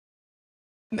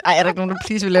Ej, er der ikke nogen, der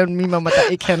please vil lave en meme om, at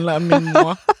der ikke handler om min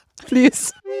mor?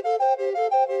 Please.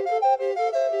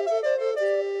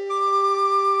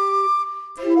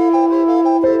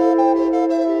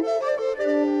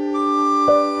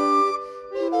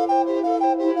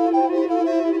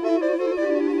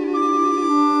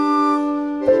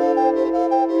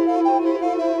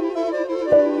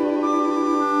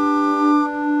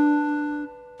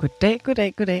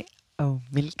 Goddag, og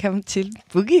velkommen til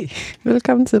Bugi.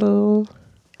 Velkommen til.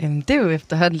 Det er jo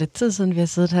efterhånden lidt tid siden, vi har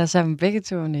siddet her sammen begge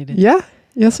to, Agnete. Ja,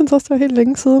 jeg synes også, det var helt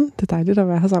længe siden. Det er dejligt at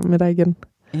være her sammen med dig igen.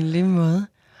 En lige måde.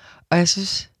 Og jeg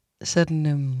synes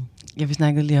sådan, vi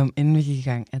snakkede lige om, inden vi gik i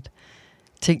gang, at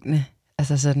tingene,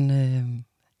 altså sådan,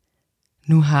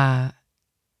 nu har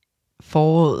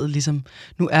foråret ligesom,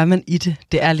 nu er man i det.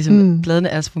 Det er ligesom, bladene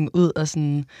er sprunget ud, og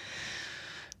sådan,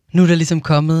 nu er der ligesom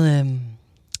kommet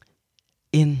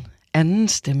en anden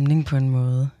stemning på en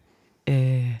måde.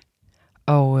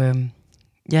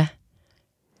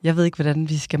 Jeg ved ikke, hvordan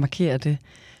vi skal markere det,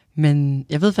 men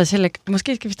jeg ved faktisk heller ikke,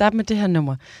 måske skal vi starte med det her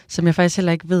nummer, som jeg faktisk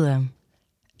heller ikke ved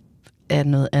er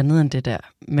noget andet end det der.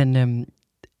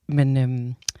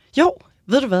 Men jo,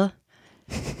 ved du hvad?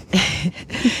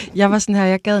 Jeg var sådan her,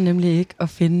 jeg gad nemlig ikke at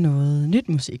finde noget nyt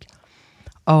musik.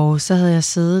 Og så havde jeg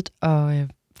siddet, og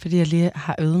fordi jeg lige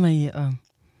har øvet mig i at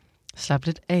slappe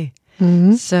lidt af,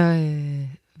 så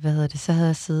så havde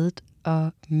jeg siddet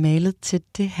og malet til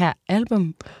det her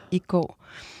album i går,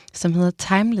 som hedder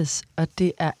Timeless, og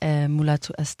det er af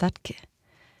Mulatu Astatke.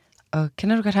 Og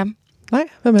kender du godt ham? Nej,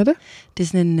 hvem er det? Det er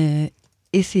sådan en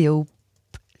Ethiop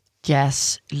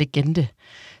jazz legende.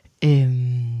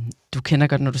 Du kender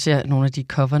godt, når du ser nogle af de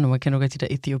cover-numre, kender du godt de der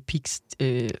Ethiopics?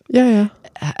 Ja.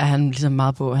 Er han ligesom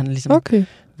meget på, han er ligesom, okay.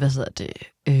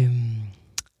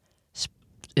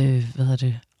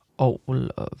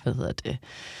 orgel, og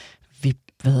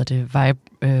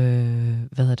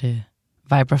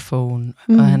vibraphone,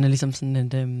 og han er ligesom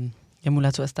sådan en,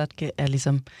 Mulatu Astatke er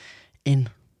ligesom en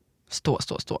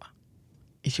stor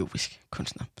etiopisk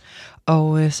kunstner.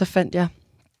 Og så fandt jeg,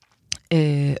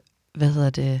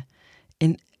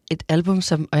 et album,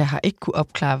 og jeg har ikke kunne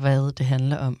opklare, hvad det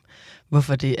handler om,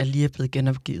 hvorfor det er lige blevet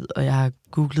genopgivet, og jeg har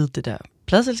googlet det der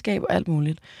pladeselskab og alt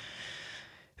muligt.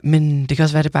 Men det kan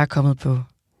også være, det bare er kommet på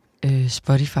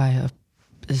Spotify og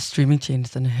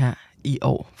streamingtjenesterne her i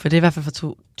år. For det er i hvert fald fra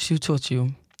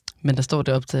 2022. Men der står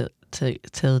det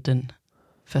optaget den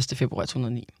 1. februar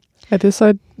 2009. Er det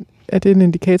så er det en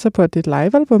indikator på, at det er et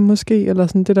live-album måske? Eller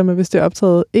sådan det der med, hvis det er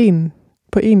optaget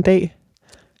på en dag?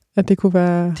 At det kunne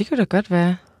være... Det kunne da godt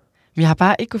være. Men jeg har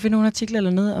bare ikke kunne finde nogen artikler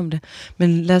eller noget om det.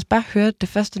 Men lad os bare høre det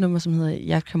første nummer, som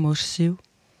hedder Yèkèrmo Sèw.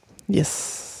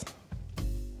 Yes.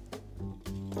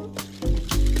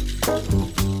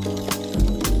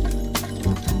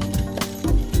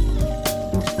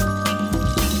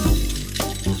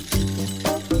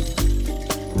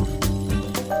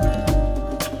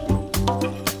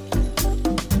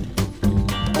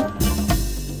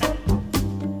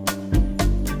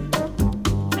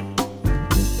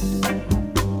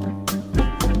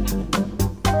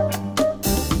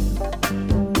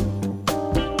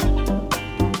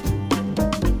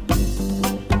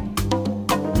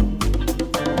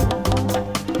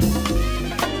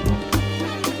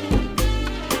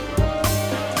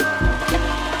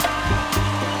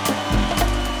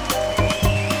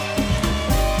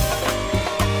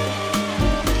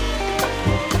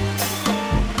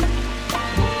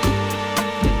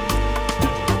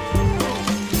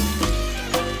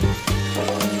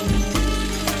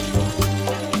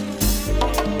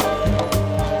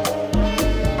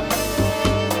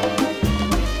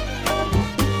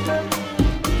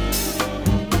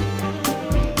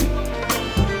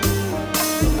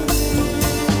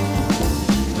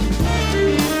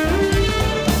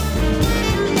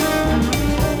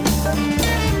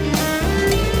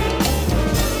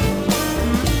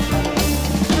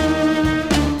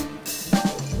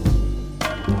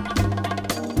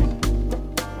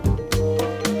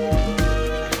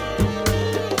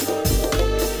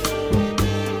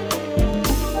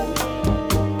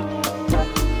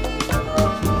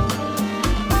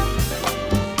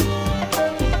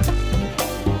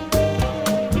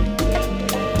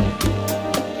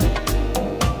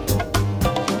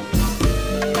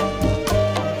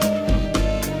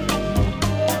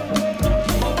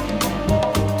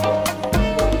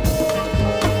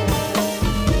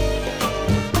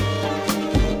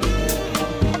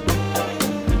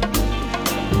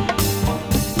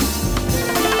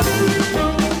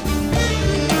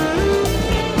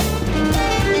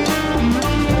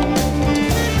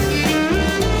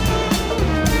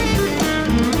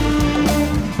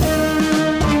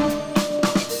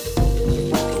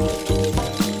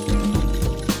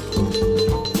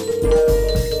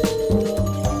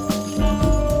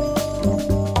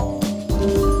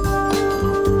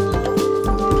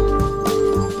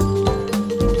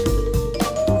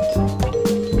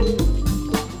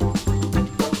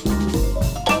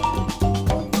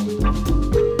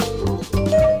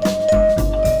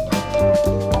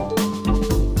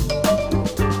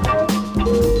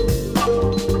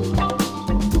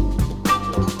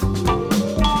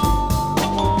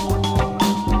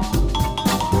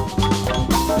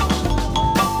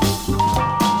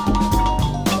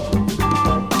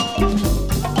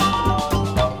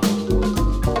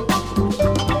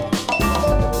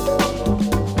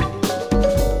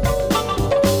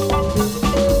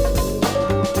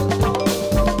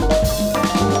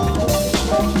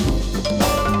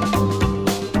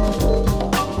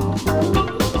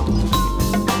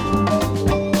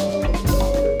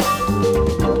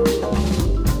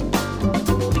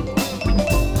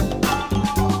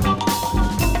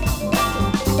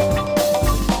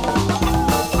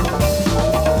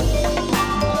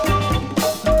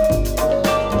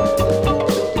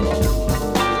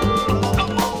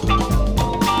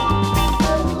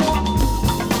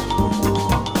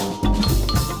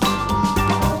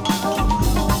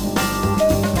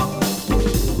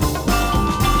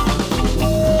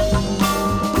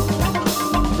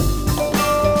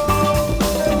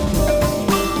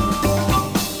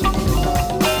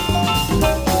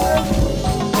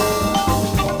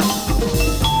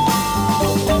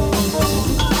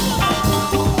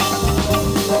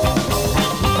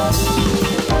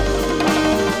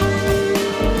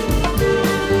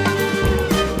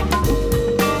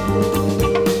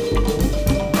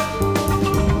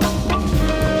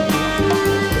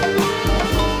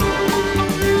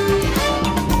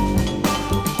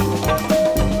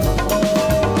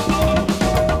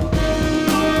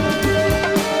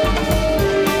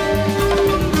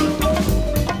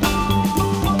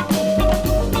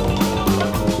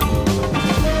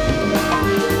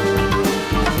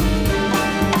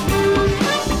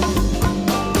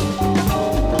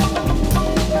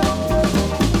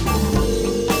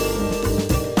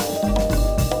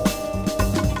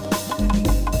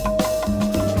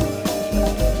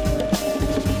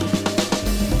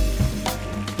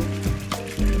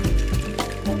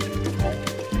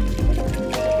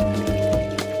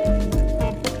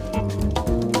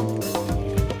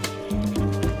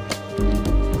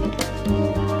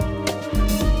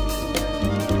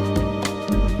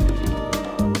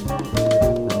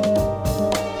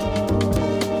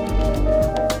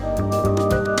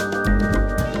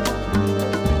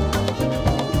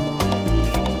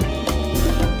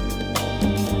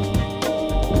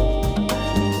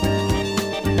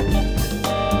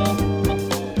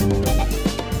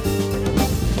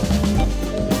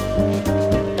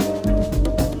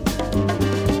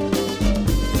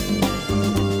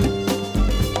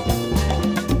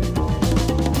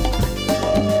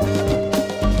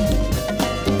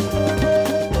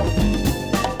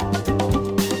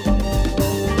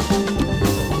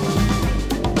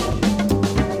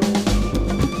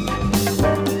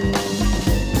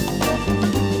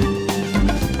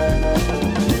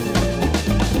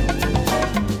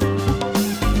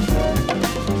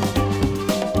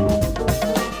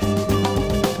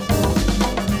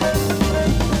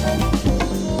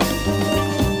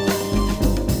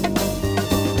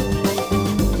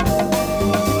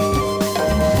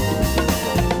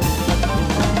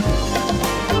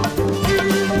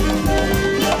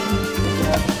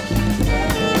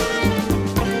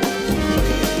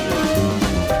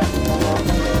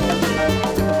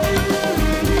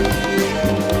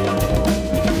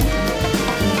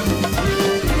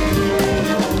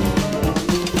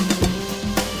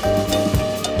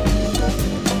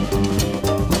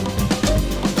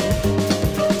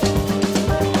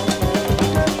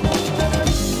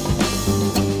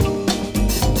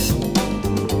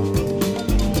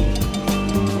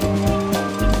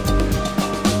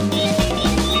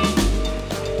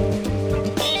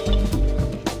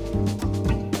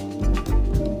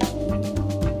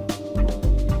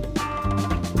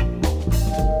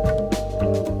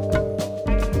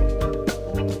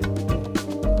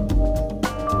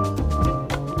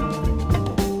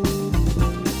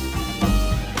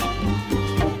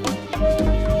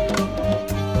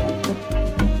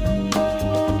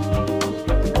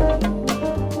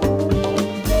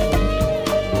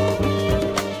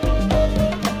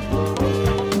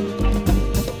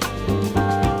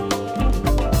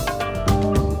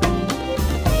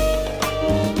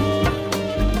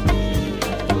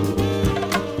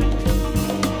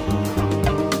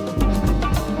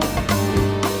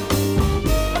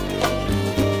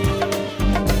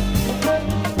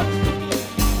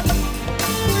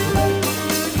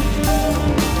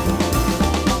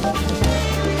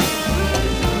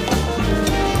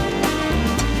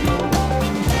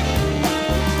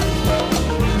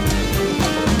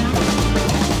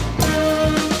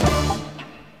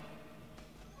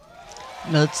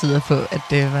 noget tyder på, at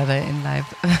det var der en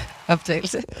live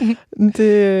optagelse.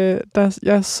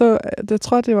 Jeg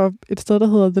tror, det var et sted, der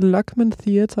hedder The Lockman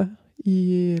Theater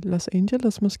i Los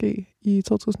Angeles måske, i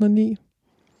 2009.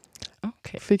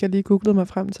 Okay. Fik jeg lige googlet mig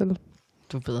frem til.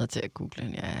 Du er bedre til at google,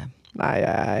 end jeg er.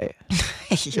 Nej.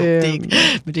 Jo, det er ikke,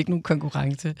 men det er ikke nogen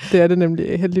konkurrence. Det er det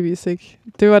nemlig heldigvis ikke.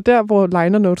 Det var der, hvor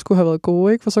liner notes skulle have været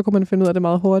gode, ikke? For så kunne man finde ud af det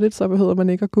meget hurtigt, så behøvede man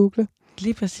ikke at google.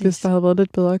 Lige præcis. Hvis der havde været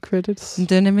lidt bedre credits.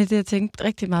 Det er nemlig det, jeg tænkte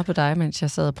rigtig meget på dig, mens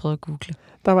jeg sad og prøvede at google.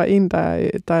 Der var en,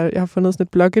 jeg har fundet sådan et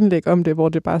blogindlæg om det, hvor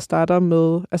det bare starter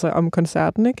med, altså om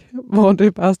koncerten, ikke? Hvor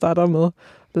det bare starter med,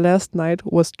 Last night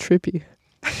was trippy.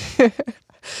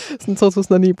 Sådan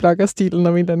 2009 bloggerstilen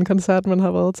om en eller anden koncert, man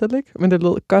har været til, ikke? Men det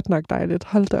lød godt nok dejligt.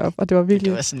 Hold da op, og det var virkelig...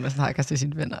 Det var sådan, man snakker til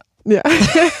sine venner. Ja.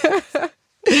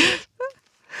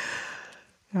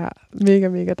 Ja, mega,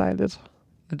 mega dejligt.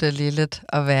 Det er lige lidt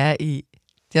at være i.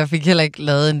 Jeg fik heller ikke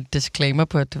lavet en disclaimer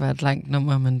på, at det var et langt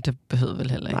nummer, men det behøvede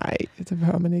vel heller ikke. Nej, det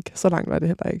behøver man ikke. Så langt var det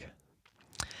heller ikke.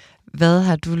 Hvad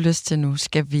har du lyst til nu?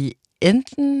 Skal vi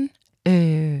enten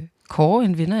kåre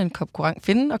en vinder i en konkurrence?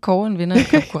 Finde og kåre en vinder i en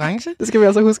konkurrence? Det skal vi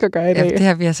altså huske at gøre i dag. Ja, det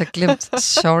har vi altså glemt.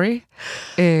 Sorry.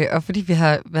 Og fordi vi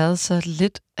har været så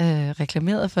lidt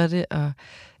reklameret for det,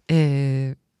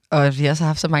 og vi også har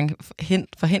haft så mange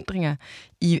forhindringer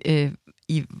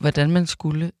i hvordan man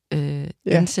skulle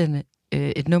indsende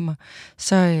et nummer,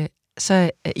 så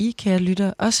er I, kære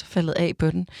lytter, også faldet af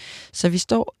på den. Så vi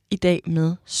står i dag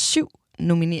med 7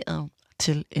 nomineret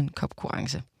til en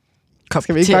konkurrence.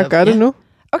 Skal vi ikke bare gøre det nu?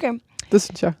 Okay. Det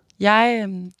synes jeg.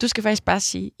 Du skal faktisk bare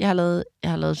sige, jeg har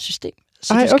lavet et system,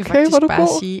 så Ej, du skal faktisk bare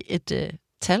god. sige et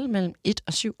tal mellem 1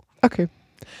 og 7. Okay.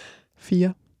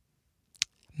 4.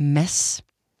 Mads.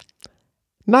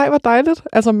 Nej, hvor dejligt.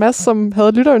 Altså Mads, som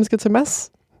havde lytterønske til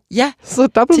Mads. Ja, så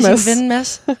dobbelt til Mads. sin ven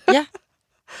Mads. Ja,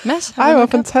 Mads. Ej, hvor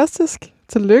fantastisk.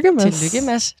 Tillykke, Mads. Tillykke,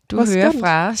 Mads. Du hvor hører skønt.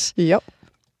 fra os. Jo.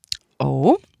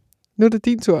 Og? Nu er det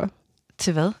din tur.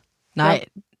 Til hvad? Nej,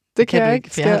 ja, det kan jeg ikke.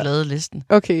 For jeg har lavet listen.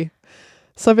 Okay.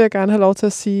 Så vil jeg gerne have lov til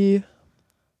at sige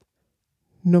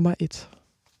nummer 1.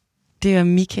 Det var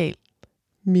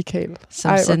Michael.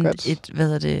 Som sendte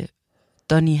et,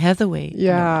 Donny Hathaway.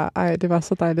 Ja, ej, det var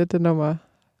så dejligt, det nummer.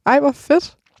 Ej, hvor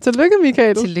fedt. Tillykke,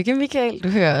 Michael. Tillykke, Michael. Du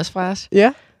hører også fra os.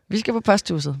 Ja. Vi skal på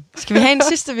posthuset. Skal vi have en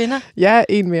sidste vinder? Ja,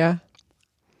 en mere.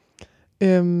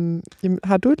 Jamen,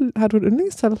 har du et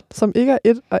yndlingstal, som ikke er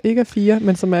 1 og ikke er 4,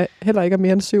 men som heller ikke er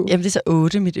mere end 7? Jamen, det er så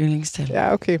 8, mit yndlingstal.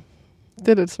 Ja, okay. Det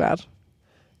er lidt svært.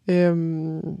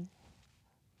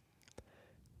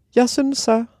 Jeg synes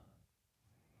så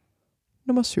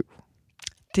nummer 7.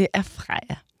 Det er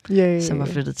Freja, som har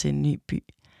flyttet til en ny by.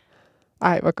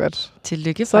 Ej, hvor godt.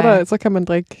 Tillykke, Freja. Så kan man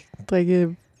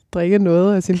drikke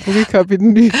noget af sin bugikop i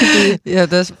den nye by. Ja,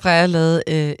 der har Freja lavet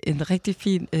en rigtig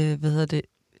fin,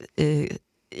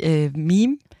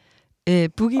 meme.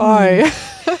 Bugi-meme.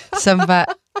 Som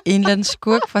var en eller anden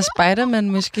skurk fra Spider-Man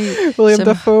måske. William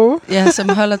Dafoe. Ja, som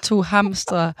holder 2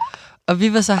 hamstre. Og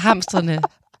vi var så hamstrene,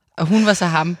 og hun var så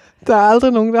ham. Der er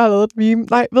aldrig nogen, der har lavet et meme.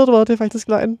 Nej, ved du hvad, det er faktisk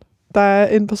løgn. Der er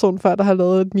en person før, der har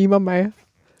lavet et meme om mig,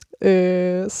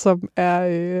 som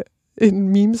er en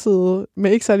memeside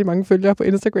med ikke særlig mange følgere på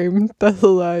Instagram, der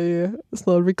hedder sådan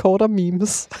noget recorder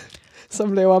memes,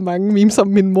 som laver mange memes om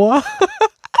min mor.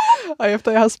 Og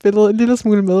efter jeg har spillet en lille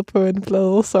smule med på en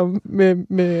plade som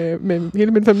med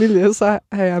hele min familie, så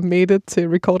har jeg made it til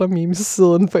recorder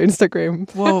memes-siden på Instagram.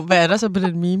 Wow, hvad er der så på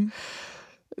den meme?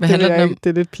 Det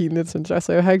er lidt pinligt, synes jeg,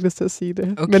 så jeg har ikke lyst til at sige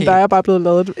det. Okay. Men der er bare blevet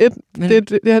lavet men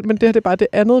det her er bare det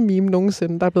andet meme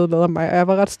nogensinde, der er blevet lavet af mig. Og jeg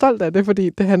var ret stolt af det, fordi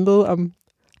det handlede om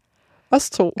os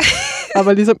 2. Og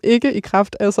var ligesom ikke i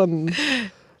kraft af sådan...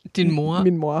 Din mor?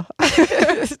 Min mor.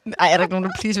 Ej, er der ikke nogen,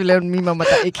 der please vil lave en meme om, at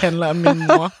der ikke handler om min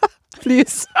mor?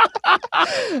 Please.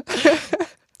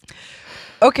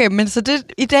 Okay, men så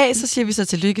i dag, så siger vi så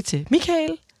tillykke til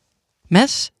Michael,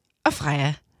 Mads og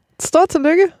Freja. Stort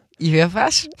tillykke. I hører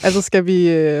først. Altså skal vi...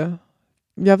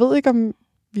 jeg ved ikke, om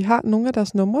vi har nogle af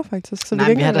deres numre, faktisk. Så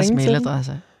nej, vi har deres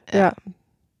mailadresser. Ja.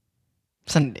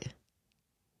 Sådan.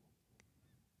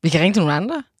 Vi kan ringe til nogle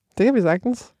andre. Det kan vi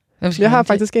sagtens. Jeg har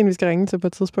faktisk en, vi skal ringe til på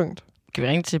et tidspunkt. Kan vi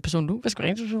ringe til personen nu? Hvad skal vi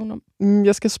ringe til personen om?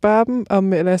 Jeg skal spørge dem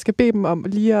om, eller jeg skal bede dem om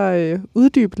lige at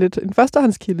uddybe lidt en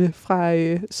førstehåndskilde fra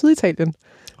Syditalien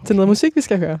til noget musik, vi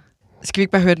skal høre. Skal vi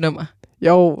ikke bare høre et nummer?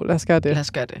 Jo, lad os gøre det. Lad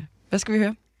os gøre det. Hvad skal vi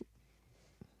høre?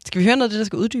 Skal vi høre noget af det, der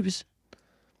skal uddybes?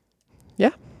 Ja,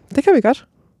 det kan vi godt.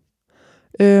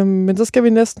 Men så skal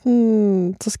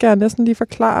jeg næsten lige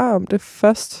forklare om det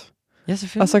først. Ja,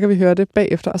 selvfølgelig. Og så kan vi høre det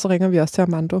bagefter, og så ringer vi også til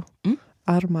Armando.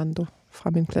 Armando fra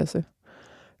min klasse.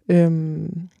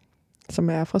 Som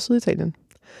er fra Syditalien.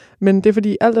 Men det er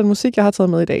fordi, al den musik, jeg har taget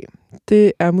med i dag,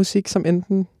 det er musik, som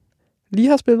enten lige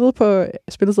har spillet på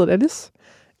spillestedet Alice,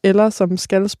 eller som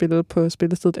skal spille på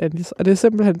spillestedet Alice. Og det er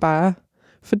simpelthen bare,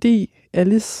 fordi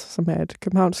Alice, som er et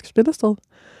københavnsk spillested,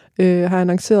 har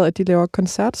annonceret, at de laver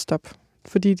koncertstop,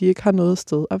 fordi de ikke har noget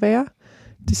sted at være.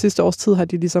 De sidste års tid har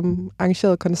de ligesom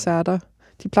arrangeret koncerter.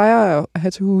 De plejer at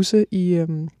have til huse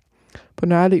på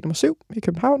Nørre Allé nummer 7 i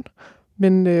København,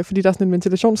 men fordi der er sådan en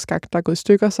ventilationsskakt, der er gået i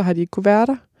stykker, så har de ikke kunne være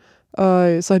der.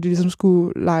 Og så har de ligesom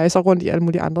skulle lege sig rundt i alle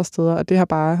mulige andre steder, og det har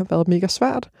bare været mega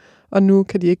svært. Og nu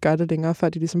kan de ikke gøre det længere, før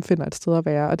de ligesom finder et sted at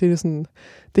være. Og det er sådan,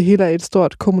 det hele er et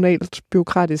stort kommunalt,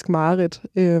 bureaukratisk mareridt.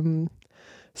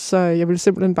 Så jeg vil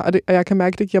simpelthen bare, og jeg kan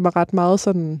mærke, at det giver mig ret meget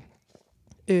sådan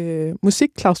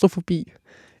musikklaustrofobi,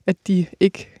 at de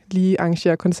ikke lige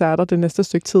arrangerer koncerter det næste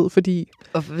stykke tid, fordi...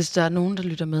 Og hvis der er nogen, der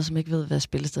lytter med, som ikke ved, hvad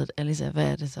spillestedet Alice er,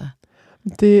 hvad er det så?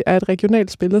 Det er et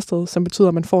regionalt spillested, som betyder,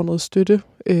 at man får noget støtte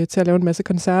til at lave en masse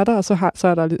koncerter, og så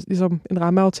er der ligesom en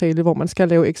rammeaftale, hvor man skal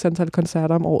lave x antal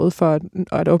koncerter om året for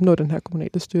at opnå den her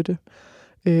kommunale støtte.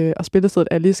 Og spillestedet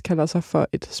Alice kalder sig for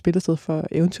et spillested for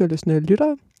eventyrlystne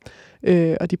lyttere,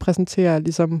 og de præsenterer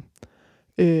ligesom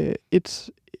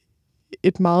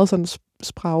et meget sådan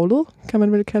spraglet, kan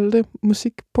man vel kalde det,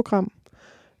 musikprogram,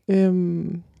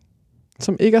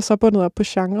 som ikke er så bundet op på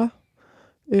genre,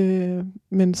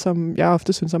 men som jeg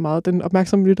ofte synes er meget. Den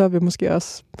opmærksomme lytter vil måske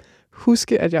også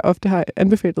huske, at jeg ofte har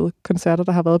anbefalet koncerter,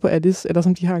 der har været på Alice, eller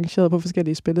som de har arrangeret på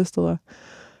forskellige spillesteder.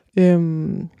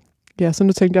 Så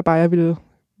nu tænkte jeg bare, at jeg ville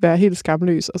være helt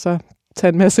skamløs, og så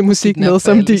tage en masse musik med,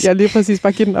 som jeg lige præcis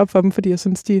bare giver den op for dem, fordi jeg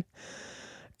synes, det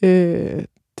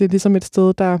er ligesom et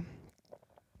sted, der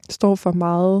står for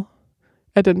meget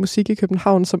af den musik i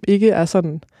København, som ikke er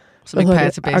sådan... Som ikke peger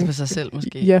tilbage på sig selv,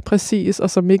 måske. Ja, præcis, og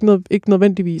som ikke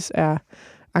nødvendigvis er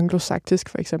anglosaktisk,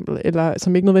 for eksempel, eller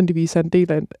som ikke nødvendigvis er en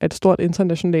del af et stort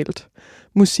internationalt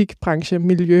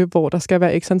musikbranchemiljø, hvor der skal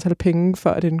være x antal penge, for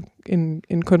at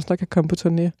en kunstner kan komme på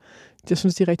turné. Jeg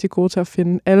synes, de er rigtig gode til at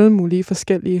finde alle mulige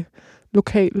forskellige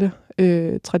lokale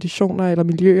traditioner eller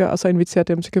miljøer, og så invitere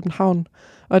dem til København.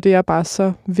 Og det er bare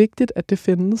så vigtigt, at det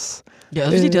findes. Ja,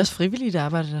 også fordi det er også frivillige, der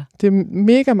arbejder der. Det er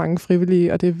mega mange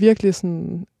frivillige, og det er virkelig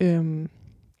sådan...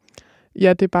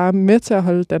 det er bare med til at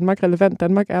holde Danmark relevant.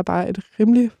 Danmark er bare et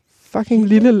rimelig fucking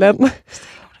lille land.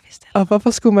 Og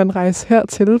hvorfor skulle man rejse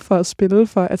hertil for at spille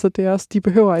for? Altså, det er også, de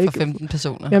behøver ikke... For 15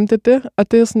 personer. Jamen, det er det.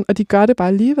 Og, det er sådan, og de gør det bare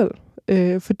alligevel.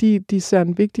 Fordi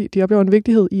de oplever en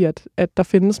vigtighed i, at der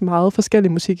findes meget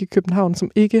forskellig musik i København,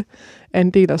 som ikke er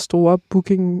en del af store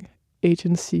booking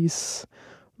agencies,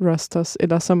 rosters,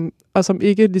 eller som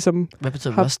ikke ligesom... Hvad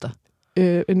betyder roster?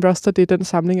 En roster, det er den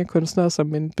samling af kunstnere,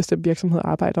 som en bestemt virksomhed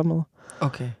arbejder med.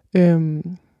 Okay.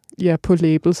 På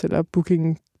labels, eller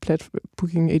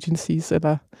booking agencies,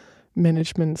 eller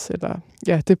managements, eller...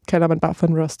 Ja, det kalder man bare for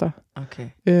en roster. Okay.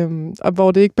 Og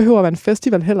hvor det ikke behøver at være en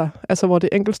festival heller. Altså, hvor det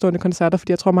er enkeltstående koncerter,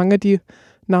 fordi jeg tror, mange af de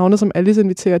navne, som Alice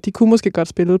inviterer, de kunne måske godt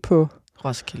spille på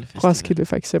Roskilde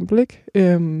for eksempel,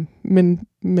 ikke?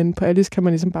 Men på Alice kan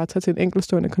man ligesom bare tage til en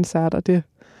enkeltstående koncert, og det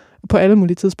på alle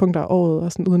mulige tidspunkter af året,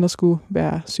 og sådan, uden at skulle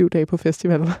være 7 dage på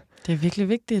festival. Det er virkelig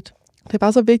vigtigt. Det er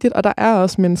bare så vigtigt, og der er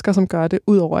også mennesker, som gør det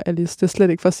ud over Alice. Det er slet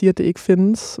ikke for at sige, at det ikke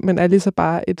findes, men Alice er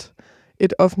bare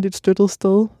et offentligt støttet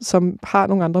sted, som har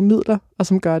nogle andre midler, og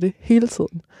som gør det hele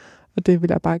tiden. Og det vil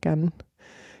jeg bare gerne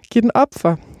give den op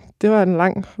for. Det var en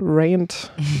lang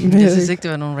rant. Jeg synes ikke,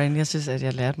 det var nogen rant. Jeg synes, at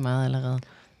jeg lærte meget allerede.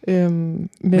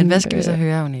 Men hvad skal vi så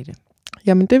høre, Agnete?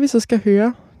 Jamen, det vi så skal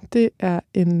høre, det er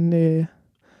en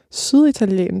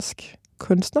syditaliensk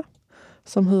kunstner,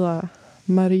 som hedder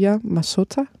Maria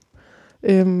Mazzotto.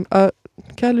 Og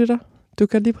kære lytter, du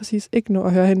kan lige præcis ikke nå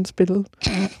at høre hende spille.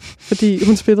 Fordi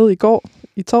hun spillede i går,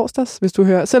 i torsdags, hvis du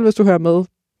hører med,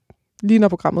 lige når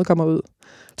programmet kommer ud.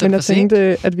 Men jeg tænkte,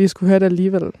 at vi skulle høre det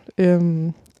alligevel.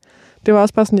 Det var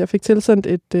også bare sådan, jeg fik tilsendt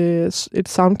et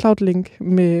SoundCloud-link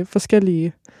med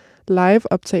forskellige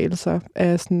live-optagelser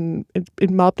af sådan et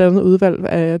meget blandet udvalg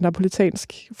af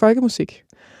napolitansk folkemusik.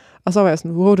 Og så var jeg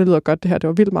sådan, wow, det lyder godt det her. Det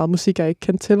var vildt meget musik, jeg ikke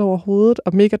kendte til overhovedet.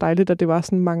 Og mega dejligt, at det var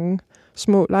sådan mange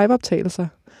små live-optagelser.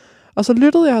 Og så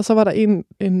lyttede jeg, og så var der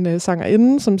en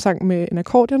sangerinde, som sang med en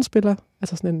akkordionspiller,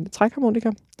 altså sådan en trækharmonika.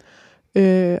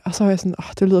 Og så var jeg sådan,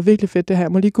 det lyder virkelig fedt det her.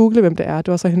 Jeg må lige google, hvem det er.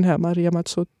 Det var så hende her, Maria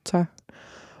Mazzotto.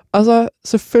 Og så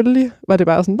selvfølgelig var det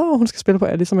bare sådan, hun skal spille på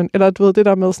Alice. Eller du ved, det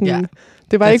der med sådan... Ja,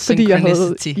 det var ikke fordi, jeg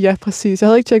havde... Ja, præcis. Jeg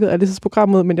havde ikke tjekket Alices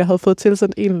program ud, men jeg havde fået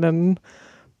tilsendt en eller anden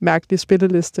mærkelig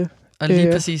spilleliste. Og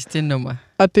lige præcis det nummer.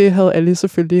 Og det havde Alice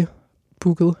selvfølgelig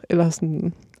booket. Eller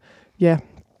sådan, ja.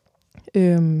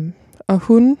 Og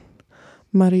hun,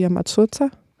 Maria Mazzotto,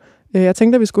 jeg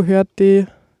tænkte, at vi skulle høre det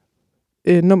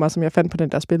nummer, som jeg fandt på den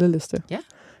der spilleliste. Ja.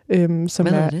 Som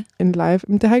hvad er det? en live.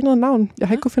 Men det har ikke noget navn. Jeg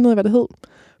har ikke kunnet finde ud af, hvad det hed.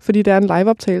 Fordi det er en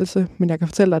liveoptagelse, men jeg kan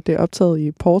fortælle dig, at det er optaget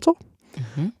i Porto.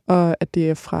 Mm-hmm. Og at det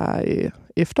er fra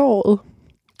efteråret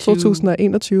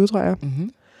 2021, tror jeg.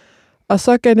 Mm-hmm. Og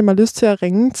så gav det mig lyst til at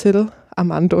ringe til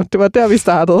Armando. Det var der, vi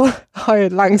startede. Og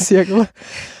en lang cirkel.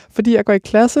 Fordi jeg går i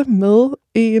klasse med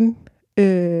en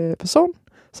person,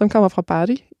 som kommer fra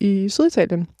Bari i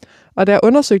Syditalien. Og da jeg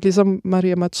undersøgte ligesom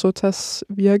Maria Mazzottos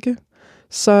virke,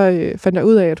 så fandt jeg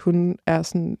ud af, at hun er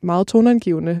sådan meget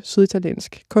toneangivende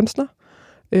syditaliensk kunstner,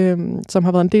 som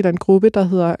har været en del af en gruppe, der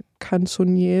hedder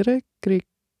Canzoniere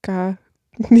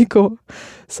Grecanico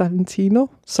Salentino,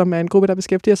 som er en gruppe, der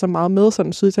beskæftiger sig meget med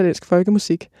sådan syditaliensk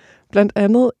folkemusik. Blandt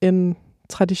andet en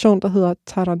tradition, der hedder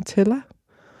tarantella.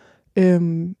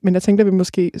 Men jeg tænkte, at vi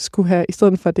måske skulle have, i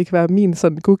stedet for at det kan være min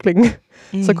sådan googling,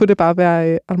 så kunne det bare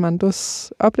være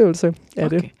Armandos oplevelse af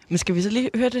det. Men skal vi så lige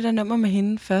høre det der nummer med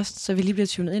hende først, så vi lige bliver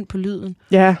tunet ind på lyden?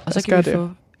 Ja, og så kan vi få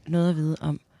noget at vide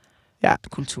om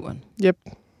kulturen. Yep.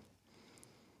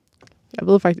 Jeg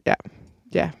ved faktisk,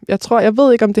 jeg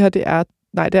ved ikke, om det her det er,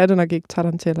 nej, det er det nok ikke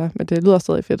tarantella, men det lyder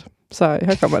stadig fedt. Så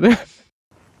her kommer det. Jeg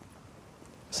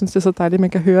synes, det er så dejligt, at man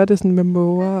kan høre det sådan med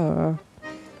måger og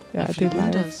det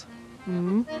er live.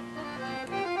 Mm.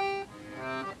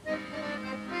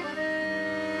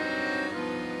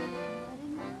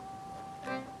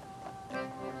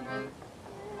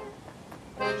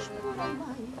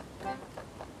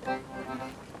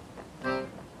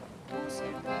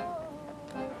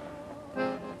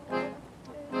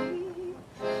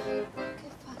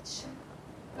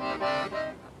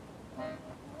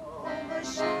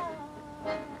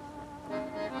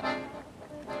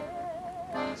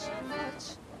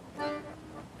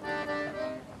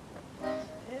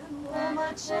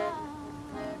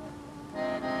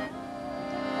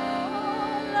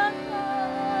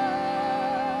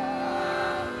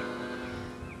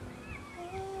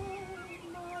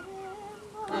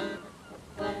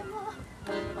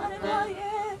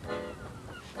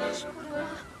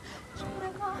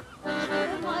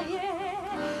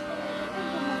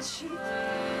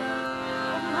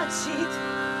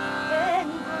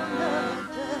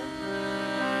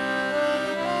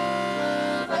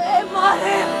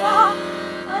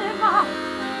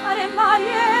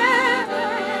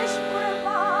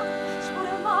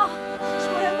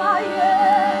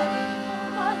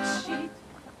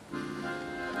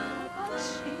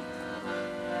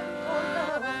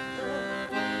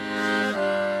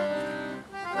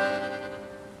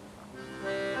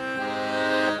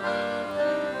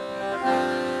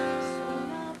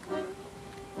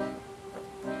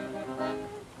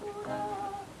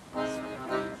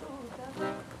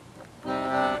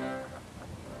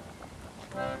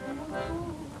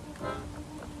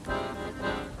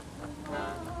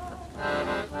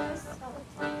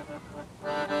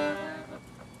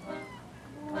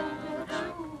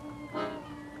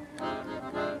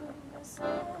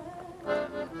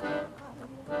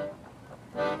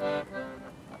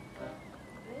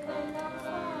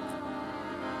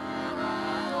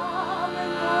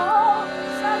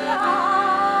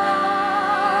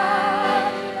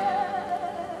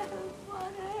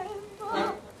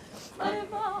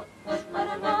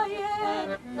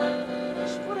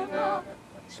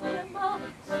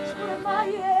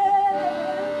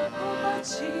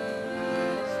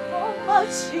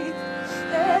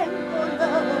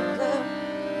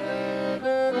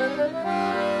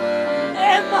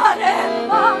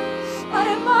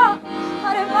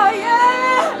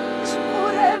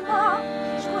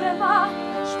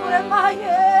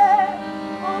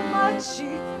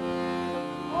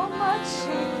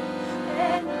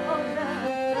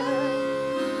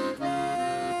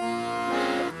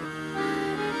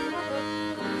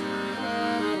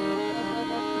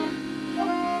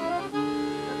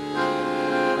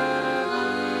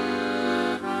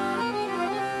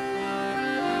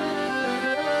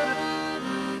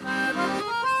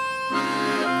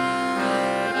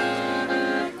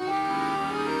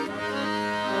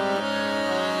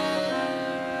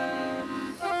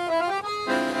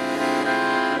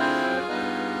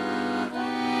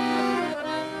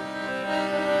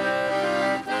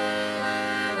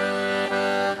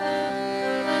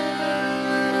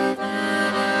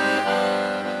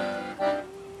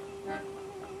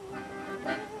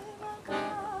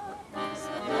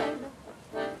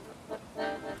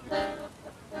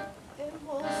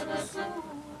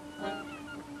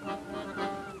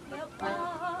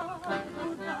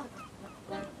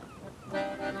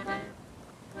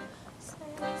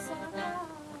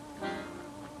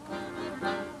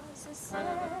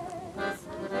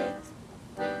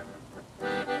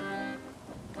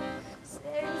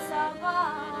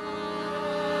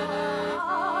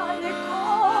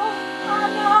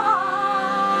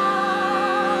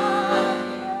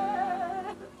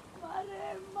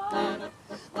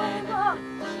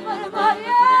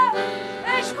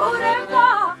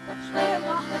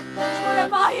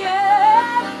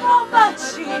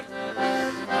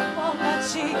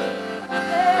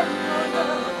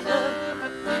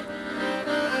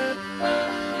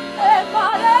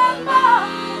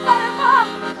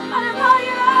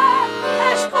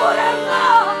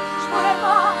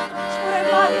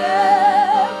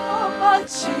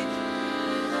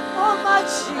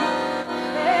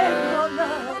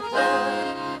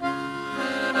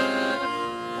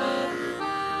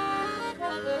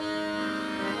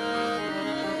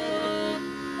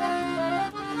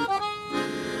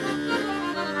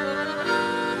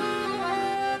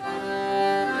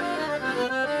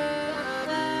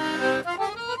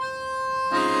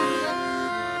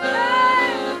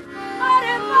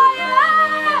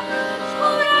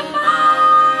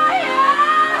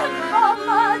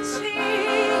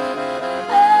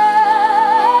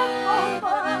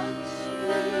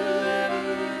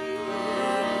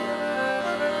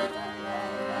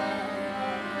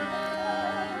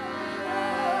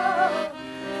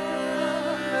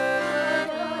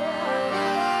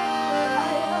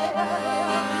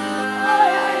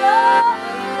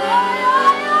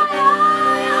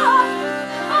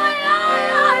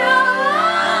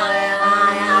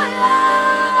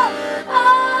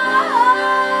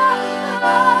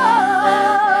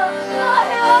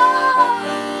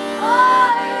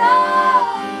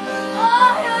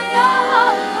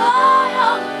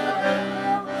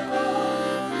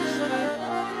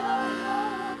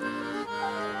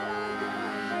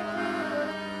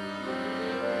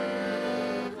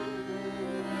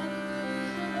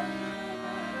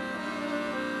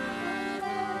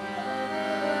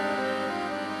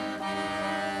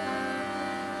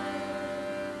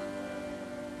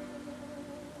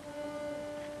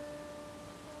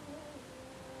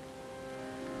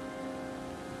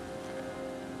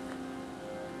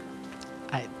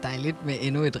 Ej, dejligt med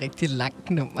endnu et rigtig langt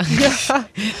nummer. Ja,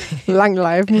 lang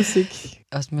live musik.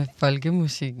 Også med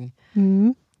folkemusikken.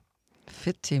 Mm.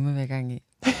 Fedt tema hver gang i.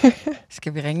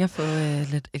 Skal vi ringe og få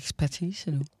lidt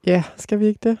ekspertise nu? Ja, skal vi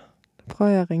ikke det?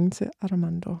 Prøver jeg at ringe til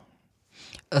Armando.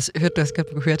 Og så hørte du også, at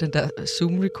du kunne høre den der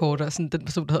Zoom-recorder, sådan den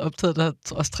person, der havde optaget, der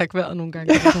også træk vejret nogle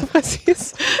gange. Ja,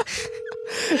 præcis.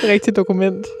 Rigtig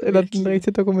dokument, eller den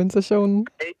rigtige dokumentation.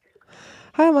 Hey.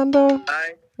 Hej Armando. Hej.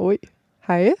 Oi.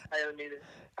 Hej. Hej, Agnete.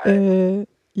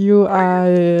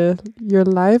 You're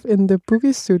live in the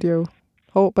Boogie studio.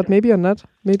 Oh, but maybe you're not.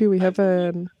 Maybe we have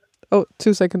Oh,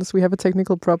 2 seconds. We have a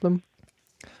technical problem.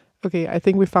 Okay, I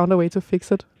think we found a way to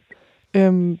fix it.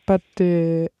 But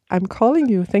I'm calling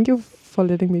you. Thank you for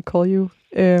letting me call you.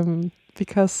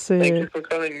 Because Thank you for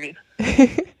calling me.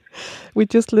 we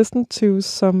just listened to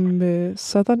some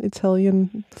southern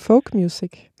Italian folk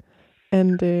music.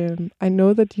 And I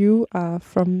know that you are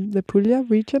from the Puglia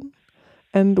region.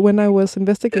 And when I was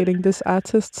investigating this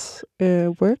artist's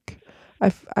work,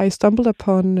 I stumbled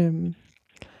upon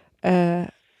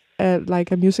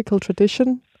like a musical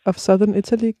tradition of southern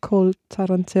Italy called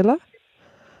tarantella.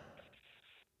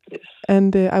 Yes.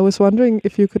 And I was wondering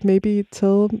if you could maybe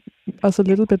tell us a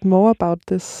little bit more about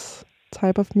this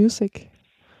type of music.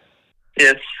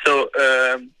 Yes, so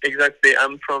exactly.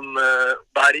 I'm from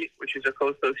Bari, which is a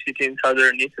coastal city in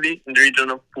southern Italy, in the region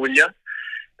of Puglia.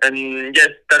 And yes,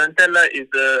 tarantella is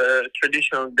a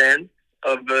traditional dance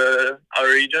of our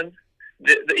region.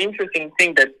 The interesting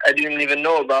thing that I didn't even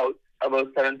know about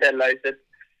tarantella is that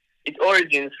it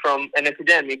origins from an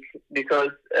epidemic,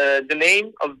 because the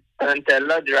name of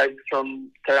tarantella derives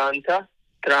from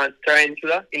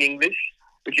tarantula in English,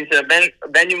 which is a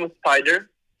venomous spider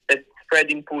that spread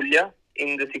in Puglia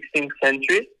in the 16th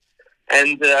century.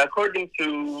 And according to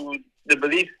the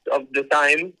beliefs of the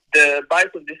time, the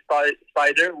bite of this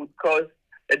spider would cause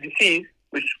a disease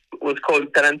which was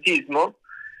called tarantismo,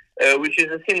 which is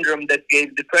a syndrome that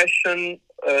gave depression,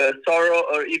 sorrow,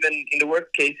 or even in the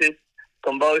worst cases,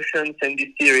 convulsions and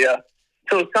dysphoria.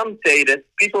 So some say that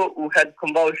people who had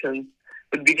convulsions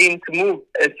would begin to move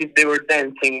as if they were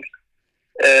dancing.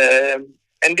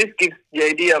 And this gives the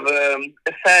idea of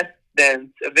a fast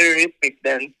dance, a very rhythmic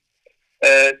dance,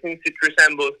 since it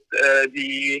resembles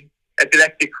the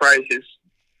epileptic crisis.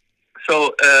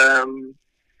 So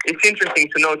it's interesting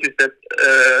to notice that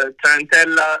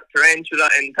tarantella, tarantula,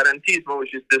 and tarantismo,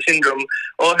 which is the syndrome,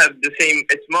 all have the same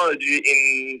etymology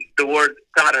in the word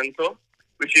Taranto,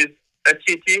 which is a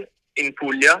city in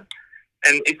Puglia,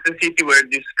 and it's the city where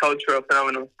this cultural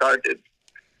phenomenon started.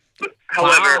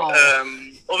 However,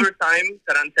 over time,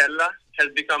 tarantella has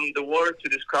become the word to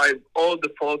describe all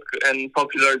the folk and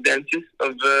popular dances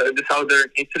of the southern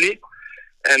Italy.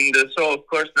 And so, of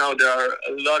course, now there are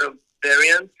a lot of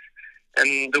variants.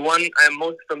 And the one I'm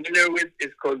most familiar with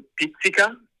is called pizzica,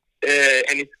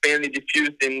 and it's mainly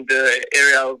diffused in the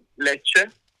area of Lecce,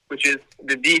 which is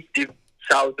the deep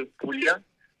south of Puglia,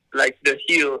 like the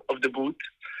heel of the boot.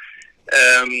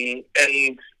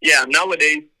 And yeah,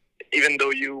 nowadays, even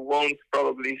though you won't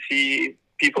probably see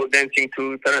people dancing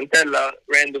to tarantella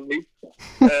randomly,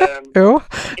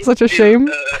 such a shame.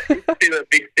 It's still a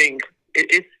big thing.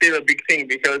 It's still a big thing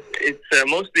because it's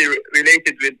mostly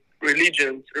related with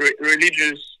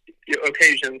religious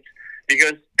occasions.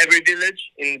 Because every village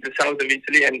in the south of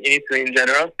Italy and in Italy in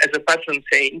general has a patron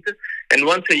saint, and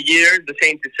once a year the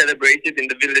saint is celebrated in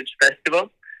the village festival,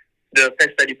 the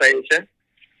Festa di Paese.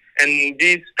 And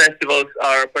these festivals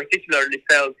are particularly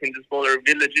felt in the smaller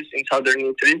villages in southern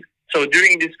Italy. So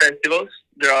during these festivals,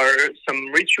 there are some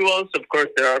rituals. Of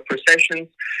course, there are processions,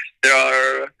 there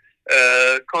are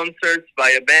concerts by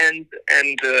a band,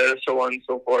 and so on and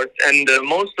so forth. And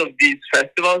most of these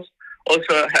festivals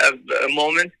also have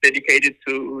moments dedicated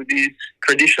to these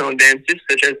traditional dances,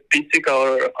 such as pizzica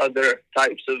or other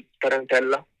types of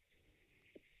tarantella.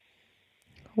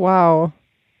 Wow.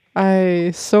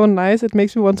 So nice. It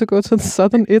makes me want to go to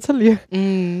southern Italy.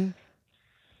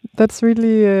 That's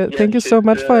really... Yes, thank you so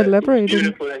much for elaborating. It's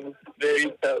beautiful and it's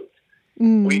very felt.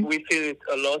 We feel it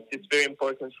a lot. It's very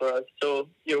important for us. So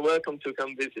you're welcome to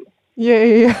come visit.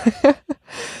 Yeah.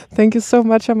 Thank you so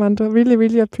much, Armando. Really,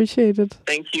 really appreciate it.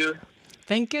 Thank you.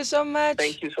 Thank you so much.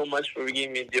 Thank you so much for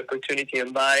giving me the opportunity,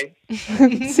 and bye.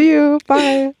 See you.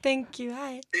 Bye. Thank you.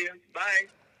 Hej. See you. Bye.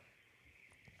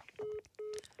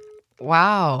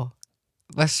 Wow.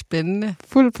 Hvor spændende.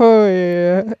 Fuld på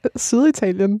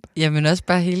Syditalien. Jamen også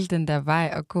bare hele den der vej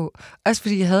at gå. Også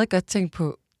fordi jeg havde godt tænkt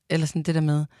på, eller sådan det der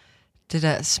med, det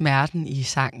der smerten i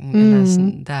sangen, eller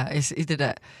sådan der, i det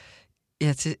der,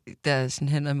 ja, der er sådan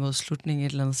hen mod slutningen,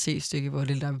 et eller andet C-stykke, hvor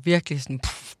det der er virkelig sådan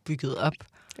bygget op.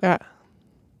 Ja.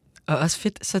 Og også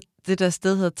fedt, så det der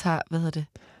sted hedder, hvad hedder det?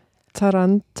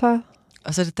 Taranta.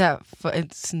 Og så er det der for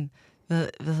en sådan,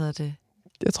 hvad hedder det?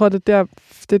 Jeg tror, det er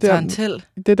der, tarantel.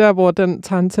 Det er der, hvor den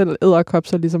tarantel æderkop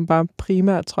så ligesom bare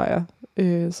primært, tror jeg.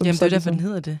 Jamen, det er derfor, ligesom, den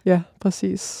hedder det. Ja,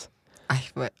 præcis. Ej,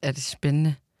 hvor er det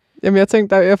spændende. Jamen,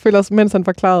 jeg føler også, mens han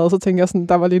forklarede, så tænkte jeg sådan,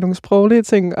 der var lige nogle sproglige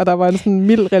ting, og der var en sådan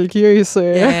mild religiøs... Ja,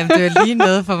 jamen, det var lige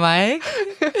noget for mig, ikke?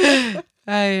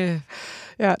 Ej.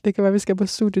 Ja, det kan være, vi skal på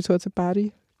studietur til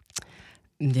Bari.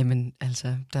 Jamen,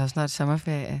 altså, der er jo snart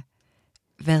sommerferie.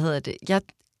 Hvad hedder det?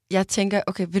 Jeg tænker,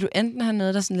 okay, vil du enten have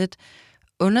noget, der sådan lidt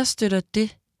understøtter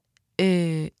det,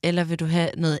 eller vil du have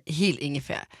noget helt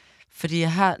ingefær? Fordi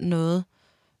jeg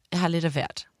har lidt af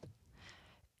hvert.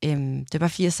 Det var bare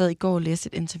fordi, jeg sad i går og læste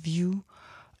et interview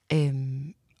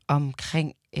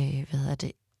omkring,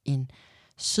 en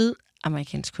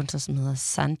sydamerikansk kunstner, som hedder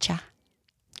Sancha.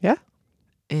 Ja.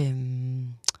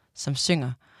 Som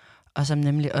synger, og som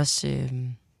nemlig også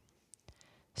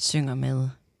synger med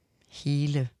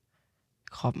hele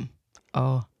kroppen.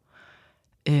 Og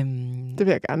det vil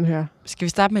jeg gerne høre. Skal vi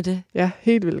starte med det? Ja,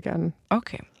 helt vildt gerne.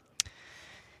 Okay.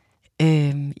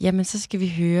 Jamen, så skal vi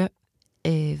høre,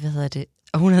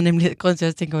 og hun havde nemlig, grund til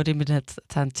at tænke over det med den her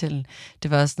tarantellen,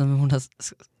 det var også noget med,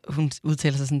 hun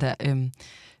udtaler sig sådan der,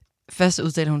 først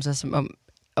udtaler hun sig som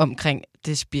omkring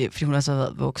det fordi hun også har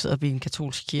været vokset op i en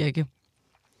katolsk kirke,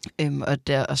 og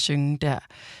der at synge der,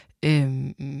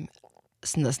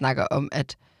 sådan at snakker om,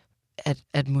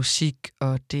 at musik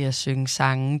og det at synge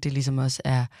sange, det ligesom også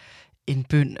er en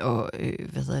bøn og,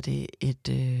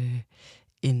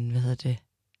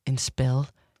 en spell.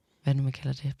 Hvad nu man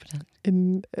kalder det på den?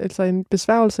 En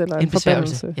besværgelse eller en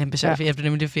forbandelse? Ja, en besværgelse. Ja. Jeg blev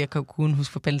nemlig det, for jeg kunne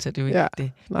huske forbandelse, det er jo ikke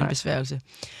det. En besværgelse.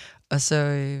 Og så,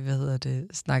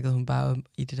 snakkede hun bare om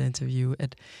i det der interview,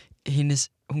 at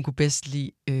hun kunne bedst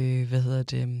lide,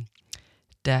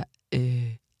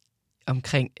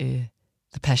 omkring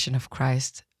The Passion of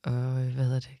Christ, og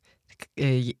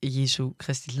Jesu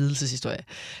Kristi lidelseshistorie,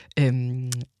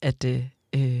 at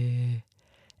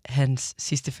hans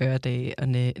sidste 40 dage og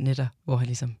nætter, hvor han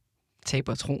ligesom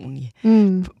taber troen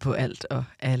på alt og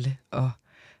alle, og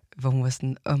hvor hun var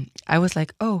sådan, I was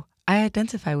like, I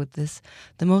identify with this.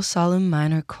 The most solemn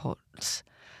minor chords.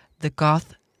 The goth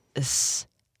shit.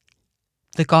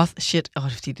 The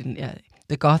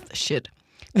goth shit.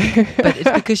 But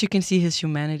it's because you can see his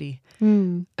humanity.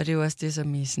 Og det er jo også det,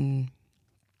 som i sådan...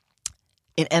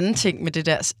 En anden ting med det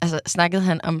der... Altså, snakkede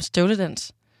han om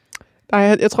støvledans? Nej,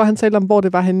 jeg tror, han talte om, hvor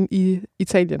det var henne i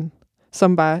Italien.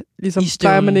 Som var ligesom...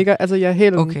 Plejer man ikke... Altså, jeg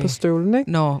hæler på støvlen,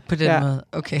 ikke? Nå, på den måde.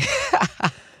 Okay.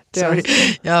 Sorry.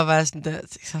 Jeg var bare sådan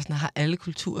der... har alle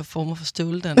kulturer former for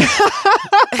støvledans?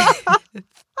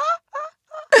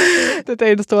 Det er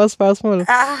dagens store spørgsmål.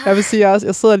 Jeg vil sige også,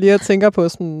 jeg sidder lige og tænker på,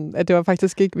 sådan, at det var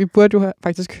faktisk ikke... Vi burde jo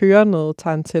faktisk høre noget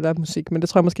Tarantella-musik, men det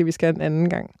tror jeg måske, vi skal en anden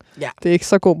gang. Ja. Det er ikke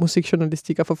så god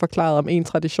musikjournalistik at få forklaret om en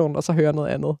tradition, og så høre noget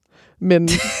andet. Men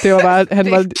det var bare...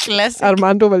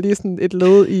 Armando var lige sådan et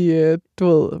led i,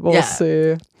 vores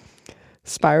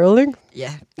spiral, ikke?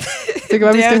 Ja. Det kan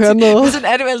være, vi skal høre noget.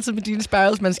 Sådan er det jo altid med dine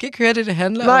spirals. Man skal ikke høre det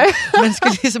handler om. Man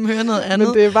skal ligesom høre noget andet.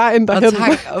 Men det er vejen derhen.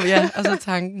 Og så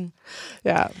tanken.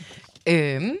 Ja.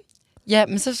 Ja,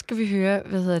 men så skal vi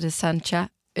høre, Sancha.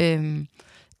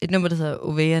 Et nummer, der hedder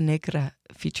Oveja Negra,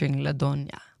 featuring La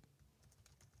Doña.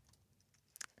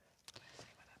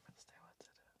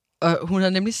 Og hun har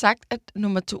nemlig sagt, at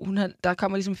nummer 2, der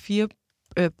kommer ligesom 4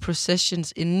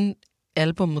 processions, inden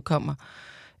albummet kommer.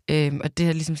 Og det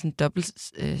er ligesom sådan en dobbelt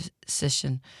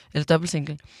session, eller dobbelt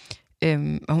single.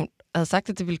 Og hun havde sagt,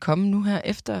 at det ville komme nu her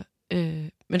efter,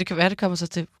 men det kan være, det kommer så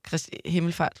til Kristi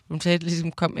Himmelfart. Hun sagde, at det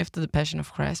ligesom kom efter The Passion of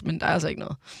Christ, men der er altså ikke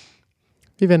noget.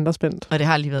 Vi venter spændt. Og det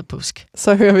har lige været påsk.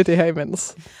 Så hører vi det her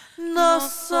imens. No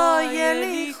soy el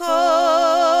hijo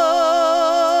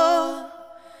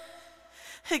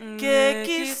que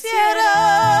quisieras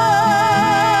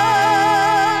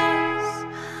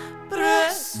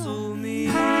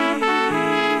presumir.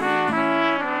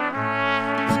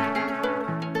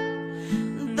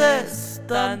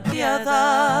 Destanteada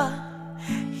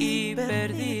y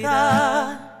perdida,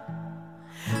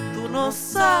 tú no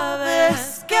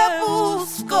sabes que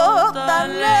busco tan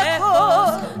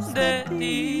lejos de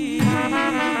ti.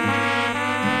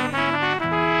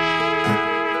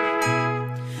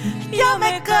 Ya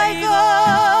me caigo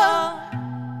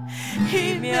y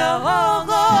me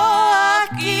ahogo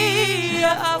aquí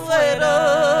afuera.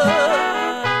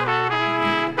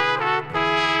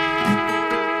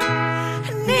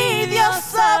 Ni Dios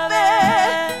sabe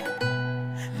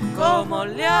cómo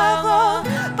le hago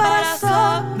para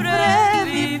sobrevivir.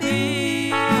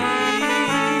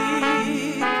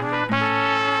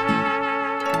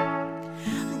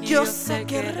 Yo sé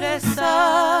que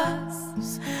rezas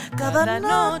cada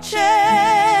noche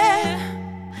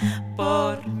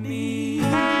por mí.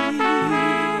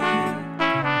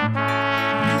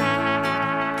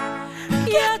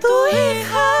 Y a tu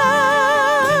hija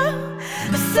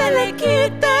se le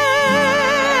quite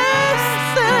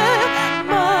ese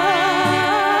mal.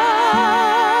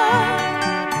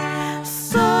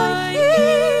 Soy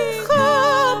hijo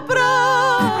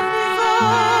pródigo,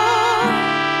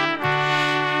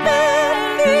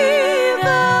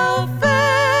 perdida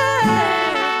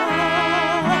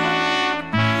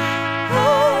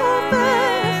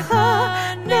oveja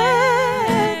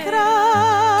negra.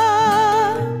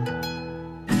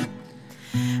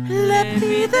 Le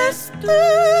pides tú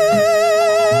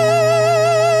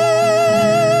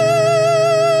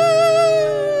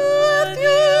a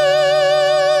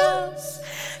Dios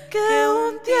que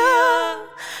un día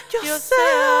yo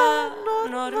sea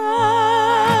normal.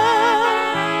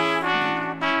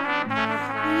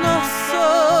 No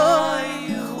soy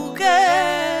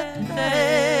juguete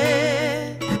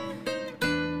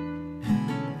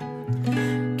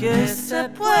que se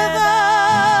pueda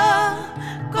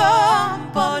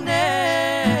componer.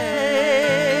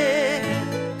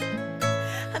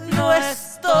 No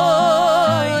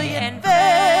estoy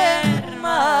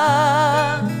enferma,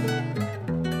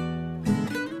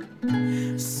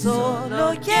 solo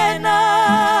llena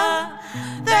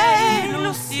de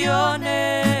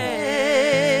ilusiones.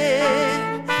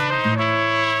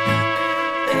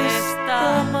 Esta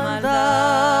maldad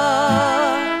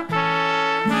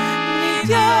ni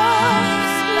Dios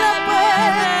la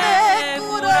puede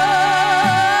curar.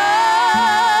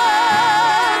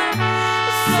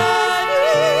 Soy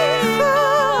hijo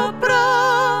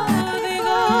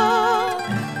pródigo,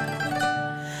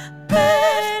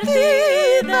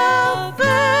 perdida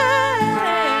oveja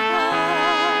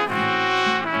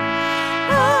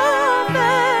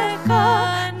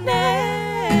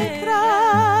negra.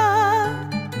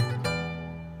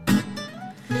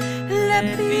 Le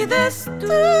pides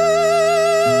tú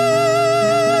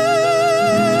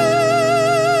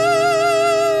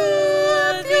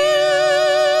a Dios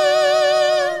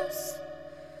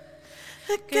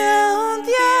que un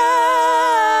día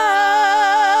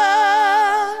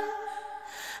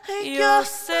yo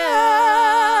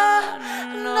sea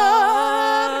normal.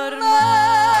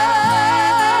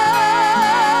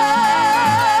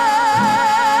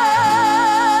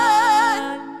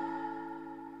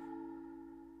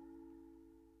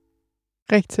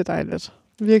 Rigtig dejligt.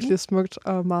 Virkelig smukt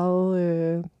og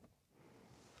meget...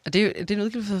 Og det er en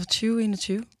udgivelse fra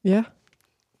 2021. Ja.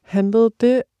 Handlede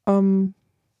det om...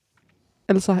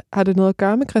 Altså, har det noget at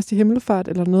gøre med Kristi Himmelfart,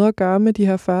 eller noget at gøre med de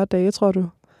her 40 dage, tror du?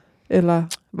 Eller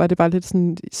var det bare lidt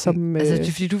sådan som... Altså, det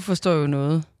er fordi, du forstår jo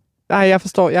noget. Nej, jeg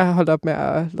forstår. Jeg har holdt op med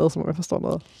at lade, som om jeg forstår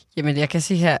noget. Jamen, jeg kan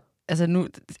sige her, altså nu,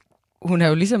 hun har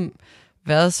jo ligesom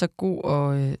været så god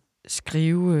at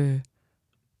skrive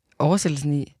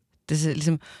oversættelsen i. Det er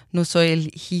ligesom, no soy el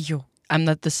hijo, I'm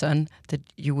not the son that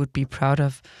you would be proud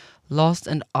of. Lost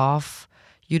and off,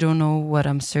 you don't know what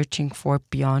I'm searching for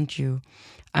beyond you.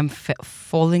 I'm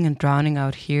falling and drowning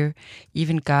out here.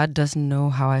 Even God doesn't know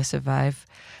how I survive.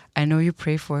 I know you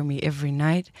pray for me every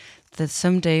night, that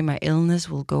someday my illness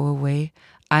will go away.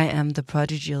 I am the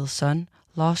prodigal son,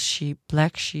 lost sheep,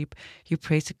 black sheep. You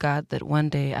pray to God that one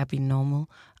day I be normal.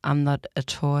 I'm not a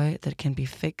toy that can be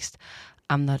fixed.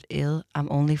 I'm not ill, I'm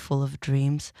only full of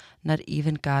dreams. Not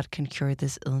even God can cure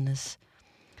this illness.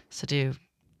 Så det er jo...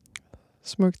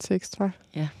 Smuk tekst, var.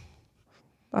 Ja.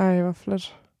 Ej, hvor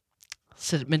flot.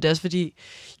 Så, men det er også fordi,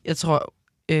 jeg tror...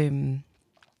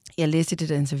 jeg læste i det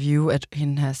der interview, at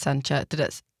hende her Sancha,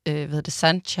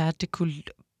 Sancha, det kunne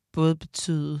både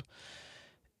betyde,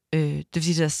 det vil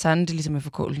sige, at San, det er ligesom en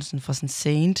forkortelsen fra sådan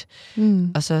saint,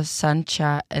 og så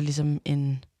Sancha er ligesom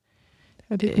en...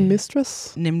 Er det en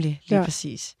mistress? Nemlig, lige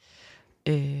præcis.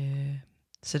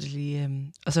 Så det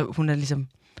lige... og så hun er ligesom,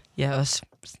 også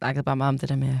snakket bare meget om det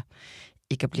der med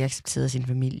ikke at blive accepteret af sin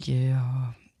familie,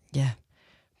 og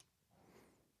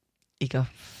ikke at...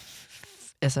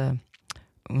 Altså...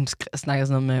 Hun snakker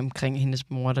sådan noget med omkring hendes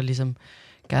mor, der ligesom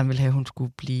gerne ville have, at hun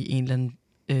skulle blive en eller anden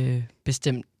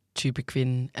bestemt type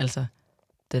kvinde. Altså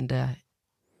den der,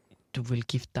 du vil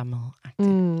gifte dig med.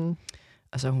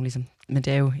 Og så er hun ligesom... Men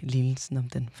det er jo lignelsen om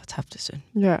den fortabte søn.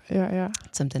 Ja.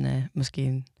 Som den er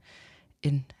måske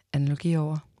en analogi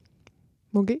over.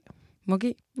 Måske.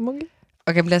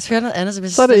 Okay, men lad os høre noget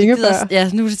andet. Så er det ingefær. Ja,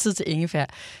 nu er det tid til ingefær.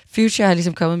 Future har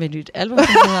ligesom kommet med et nyt album, som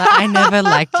hedder I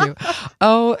Never Liked You.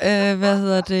 Og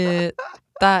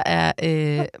der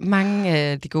er mange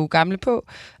af de gode gamle på.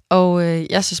 Og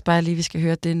jeg synes bare lige, vi skal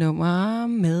høre det nummer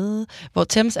med, hvor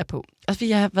Thames er på. Også fordi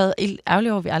jeg har været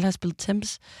ærgerlig over, at vi aldrig har spillet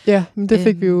Thames. Ja, men det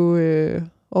fik vi jo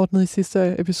ordnet i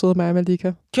sidste episode med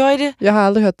Malika. Gjorde I det? Jeg har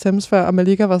aldrig hørt Thames før, og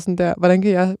Malika var sådan der, hvordan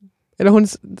kan jeg... Eller hun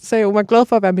sagde, hun var glad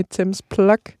for at være mit Thames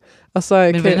plug. Og så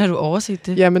men hvordan har du overset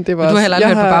det? Jamen, det var du har heller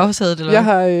aldrig hørt på bagsædet, eller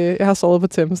jeg har sovet på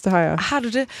Thames, det har jeg. Har du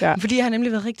det? Ja. Fordi jeg har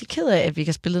nemlig været rigtig ked af, at vi ikke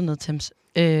har spillet noget Thames.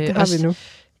 Det har vi nu.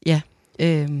 Ja.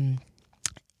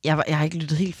 Jeg har ikke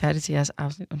lyttet helt færdigt til jeres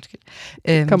afsnit, undskyld.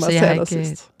 Kommer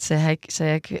så jeg har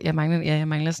ikke, jeg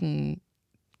mangler sådan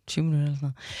 20 minutter eller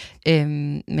sådan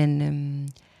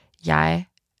noget.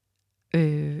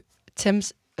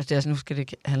 Thames, og det er altså, nu skal det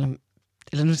ikke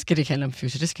handle om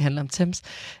Future, det skal handle om Thames.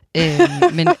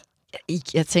 Men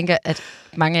jeg tænker, at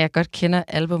mange af jer godt kender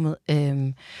albumet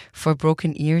For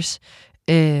Broken Ears,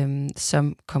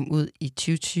 som kom ud i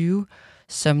 2020,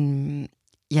 som,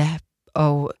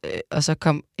 og så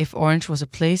kom If Orange Was a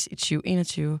Place i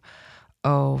 2021,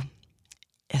 og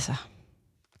altså,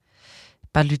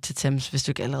 bare lyt til Thames, hvis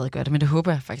du ikke allerede gør det, men det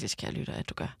håber jeg faktisk, kære lytter, at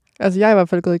du gør. Altså, jeg er i hvert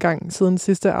fald gået i gang siden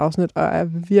sidste afsnit, og er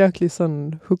virkelig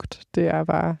sådan hooked. Det er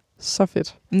bare så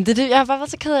fedt. Jeg har bare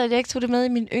været så ked af, at jeg ikke tog det med i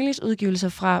mine yndlingsudgivelser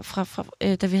fra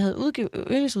da vi havde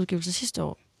yndlingsudgivelser sidste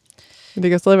år. Men det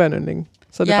kan stadig være en yndling.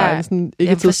 Så det er bare en sådan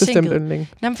ikke tidsbestemt yndling.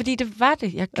 Nej, men fordi det var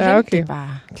det. Jeg glemte det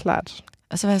bare. Klart.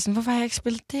 Og så var jeg sådan, hvorfor har jeg ikke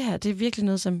spillet det her? Det er virkelig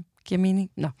noget, som giver mening.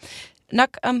 Nå.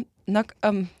 Nok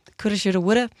om coulda, shoulda,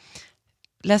 woulda.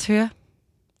 Lad os høre.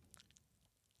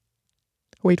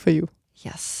 Wait for you.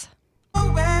 Yes.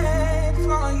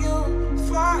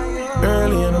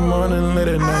 Early in the morning, late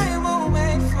at night.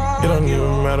 It don't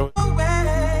even matter.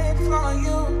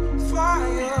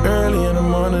 Early in the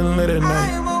morning, late at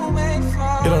night.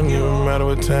 It don't even matter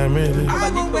what time it is.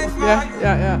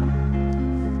 Ja.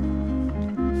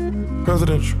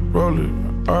 Presidential, roll it,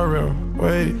 RM,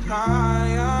 wait.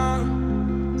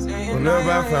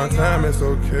 Whenever I found time, it's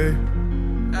okay.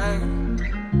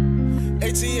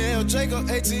 ATL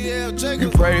Jacob. You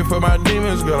pray for my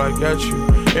demons, girl, I got you.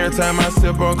 Every time I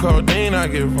sip on codeine, I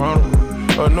get vulnerable.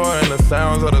 Annoying the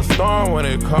sounds of the storm when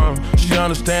it comes. She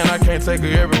understand I can't take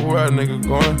her everywhere a nigga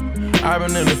going. I've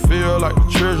been in the field like the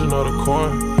children of the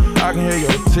corn. I can hear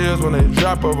your tears when they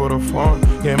drop over the phone.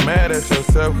 Get mad at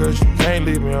yourself cause you can't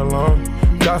leave me alone.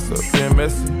 Gossip and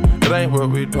messy, it ain't what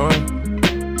we doing.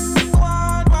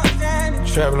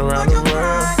 Traveling around the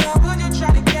world,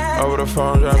 over the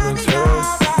phone dropping tears.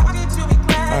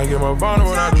 I get more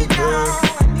vulnerable when I do pills.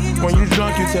 When you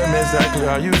drunk you tell me exactly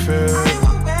how you feel.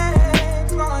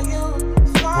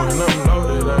 When I'm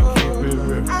loaded I keep it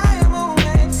real.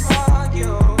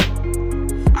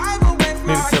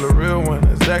 Need to tell a real one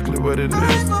exactly what it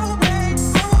is.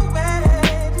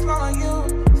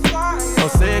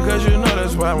 Don't say it cause you know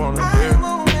that's why I wanna hear.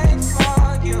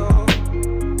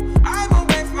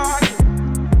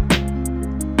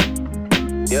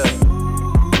 Yeah.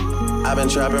 I've been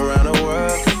trapping around the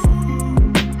world.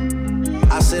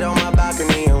 I sit on my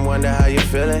balcony and wonder how you're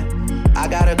feeling. I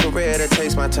got a career that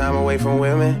takes my time away from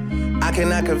women. I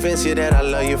cannot convince you that I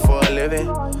love you for a living.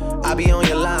 I be on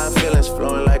your line, feelings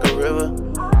flowing like a river.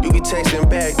 You be texting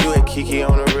back, you and Kiki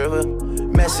on the river.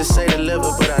 Message say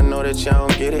deliver, but I know that y'all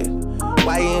don't get it.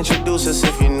 Why you introduce us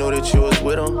if you knew that you was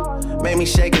with him? Made me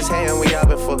shake his hand, we all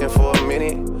been fucking for a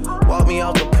minute. Walk me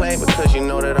off the plane because you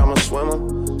know that I'm a swimmer.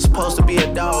 Supposed to be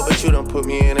a dog, but you done put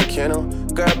me in a kennel.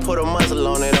 Girl, put a muzzle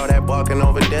on it, all that barking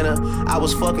over dinner. I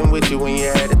was fucking with you when you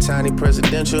had a tiny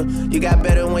presidential. You got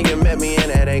better when you met me, and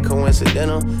that ain't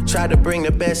coincidental. Tried to bring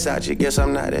the best out you, guess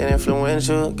I'm not that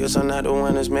influential. Guess I'm not the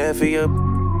one that's meant for you.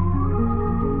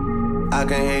 I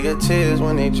can hear your tears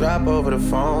when they drop over the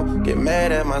phone. Get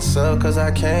mad at myself cause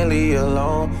I can't leave you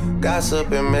alone.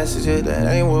 Gossip and messages, that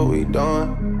ain't what we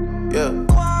doing. Yeah.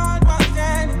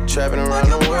 Trapping around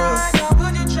the world.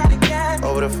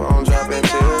 Over the phone, dropping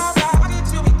tears.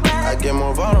 I get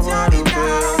more vulnerable, how you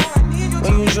feel.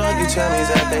 When you drunk, you tell me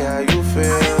exactly how you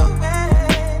feel.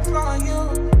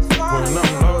 When I'm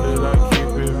loaded, I keep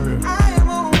it real.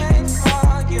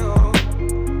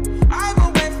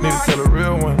 Need to tell a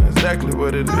real one exactly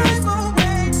what it is.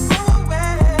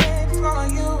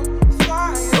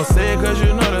 Don't say it cause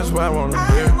you know that's why I wanna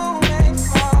hear.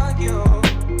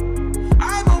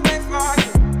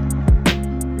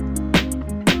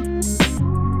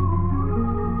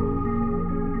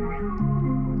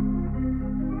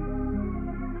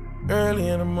 Early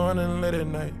in the morning, late at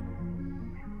night.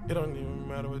 It don't even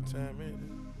matter what time it is.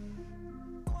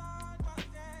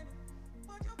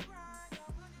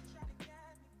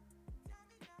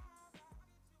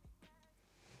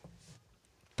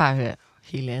 Bare hør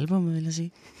hele albumet, vil jeg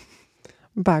sige.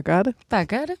 Bare gør det. Bare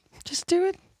gør det. Just do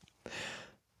it.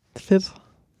 Fedt.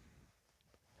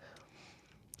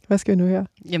 Hvad skal vi nu her?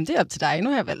 Jamen, det er op til dig. Nu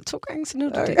har jeg valgt 2 gange, så nu er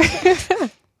det Okay.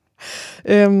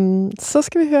 det. Så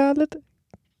skal vi høre lidt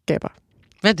gabber.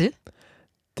 Hvad er det?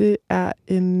 Det er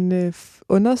en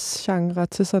undergenre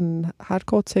til sådan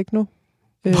hardcore techno.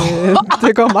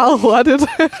 Det går meget hurtigt.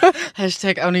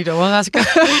 Hashtag Agnete overrasker.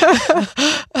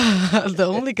 The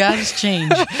only guide is change.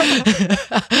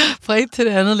 Fra et til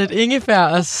det andet lidt ingefær,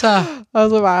 og så... Og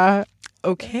så bare...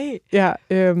 Okay. Ja,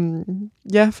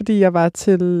 ja, fordi jeg var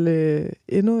til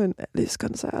endnu en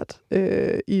Alice-koncert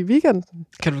i weekenden.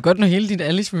 Kan du godt nå hele din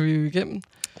Alice-review igennem?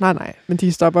 Nej, men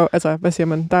de stopper... Altså, hvad siger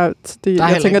man? Jeg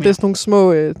tænker, det er sådan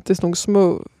nogle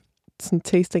små sådan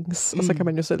tastings, og så kan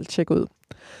man jo selv tjekke ud.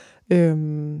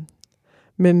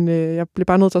 Men jeg blev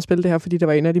bare nødt til at spille det her, fordi det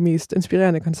var en af de mest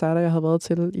inspirerende koncerter, jeg havde været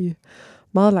til i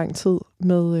meget lang tid,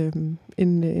 med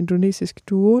en indonesisk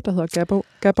duo, der hedder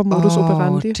Gabber Modus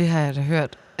Operandi. Det har jeg da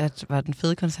hørt, at var den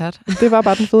fede koncert. Det var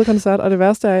bare den fede koncert, og det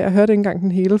værste er, at jeg hørte ikke engang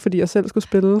den hele, fordi jeg selv skulle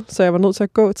spille, så jeg var nødt til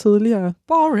at gå tidligere.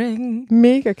 Boring.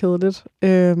 Mega kedeligt.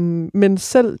 Men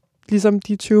selv ligesom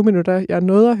de 20 minutter, jeg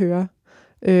nåede at høre,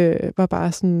 var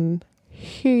bare sådan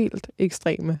helt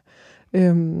ekstreme.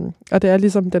 Og det er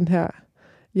ligesom den her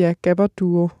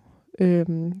Gabber-duo,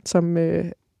 som er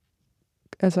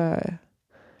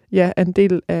en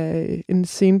del af en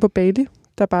scene på Bali,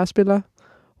 der bare spiller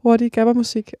hurtig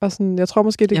Gabber-musik. Og sådan, jeg tror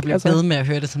måske... Jeg bliver ved med at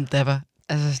høre det som Derfor.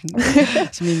 Altså sådan,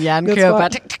 så min hjerne kører bare...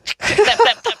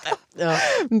 Ja.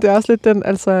 Men det er også lidt den,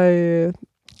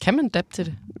 kan man dabbe til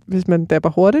det? Hvis man dabber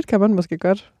hurtigt, kan man måske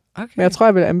godt. Okay. Men jeg tror,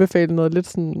 jeg vil anbefale noget lidt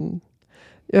sådan...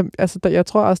 Jeg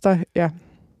tror også,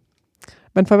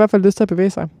 man får i hvert fald lyst til at bevæge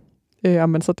sig, om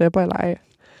man så dabber eller ej.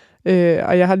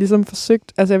 Og jeg har ligesom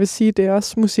forsøgt... Altså jeg vil sige, det er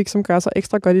også musik, som gør sig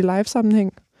ekstra godt i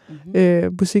live-sammenhæng.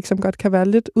 Mm-hmm. Musik, som godt kan være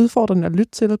lidt udfordrende at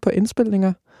lytte til på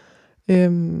indspilninger.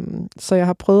 Så jeg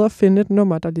har prøvet at finde et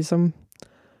nummer, der ligesom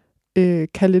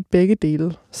kan lidt begge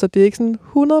dele. Så det er ikke sådan 100%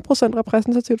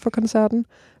 repræsentativt for koncerten,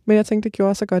 men jeg tænkte, det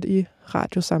gjorde så godt i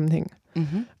radiosammenhæng.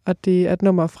 Mm-hmm. Og det er et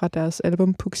nummer fra deres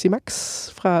album Puxi Max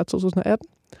fra 2018,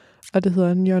 og det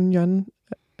hedder Nyonyon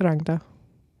Rangda.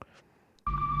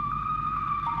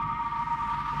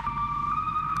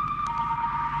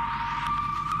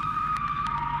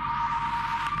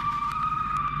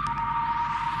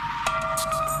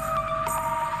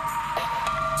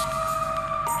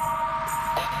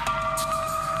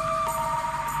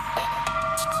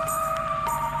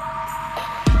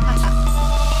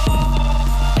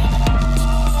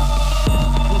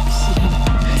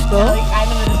 Jeg havde ikke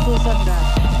regnet med, at det stod sådan der.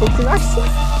 Puxi Max.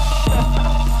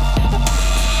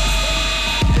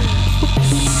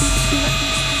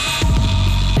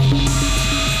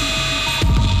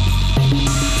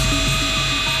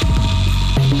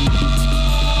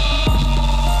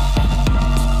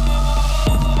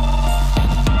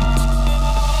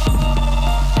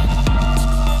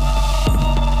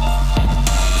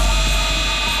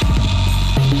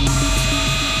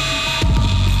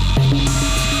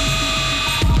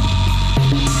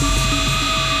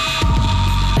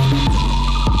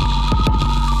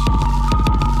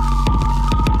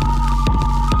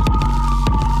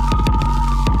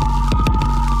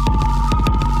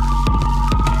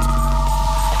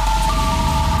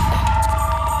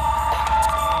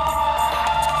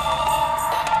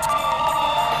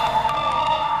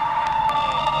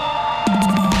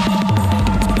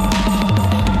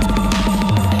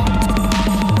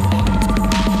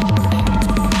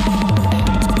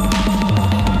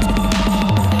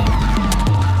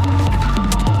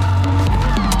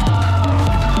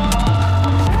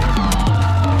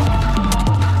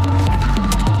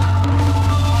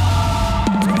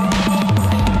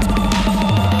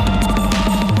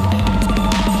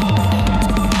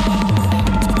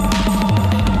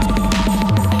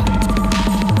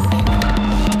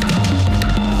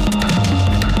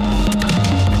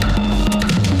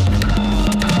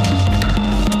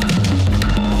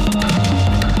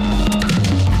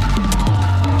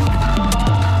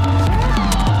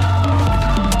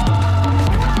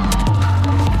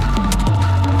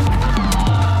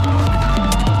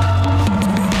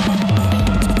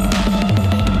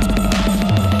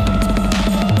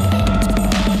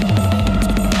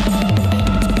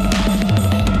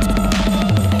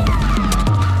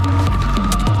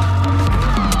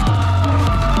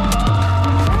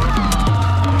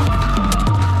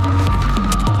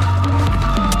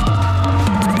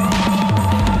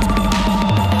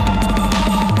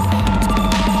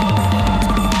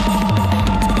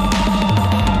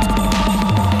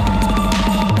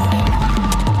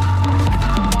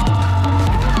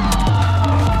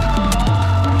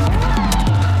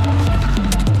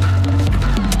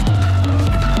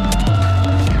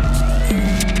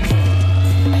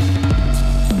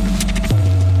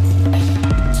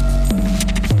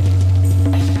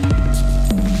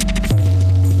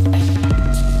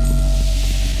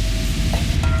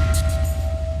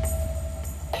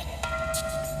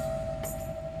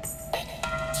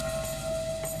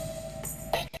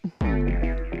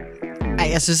 Ej,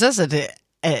 jeg synes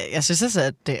også,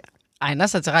 at det egner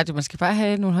sig til radio. Man skal bare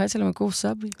have nogle højtaler med god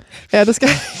sub i. Ja, det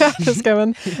skal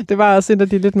man. Det var også et af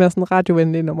de lidt mere sådan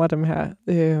radiovenlige numre, dem her.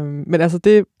 Men altså,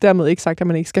 det er dermed ikke sagt, at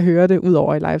man ikke skal høre det ud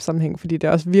over i live-sammenhæng, fordi det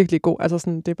er også virkelig god. Altså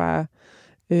sådan, det er bare...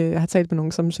 jeg har talt med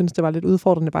nogen, som synes, det var lidt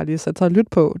udfordrende bare lige at sætte og lytte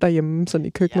på derhjemme, sådan i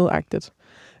køkkenet-agtigt.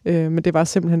 Men det var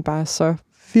simpelthen bare så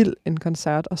vild en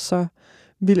koncert, og så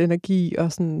vild energi,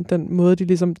 og sådan den måde, de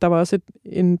ligesom... Der var også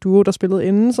en duo, der spillede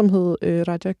inden, som hed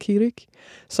Raja Kirik,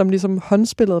 som ligesom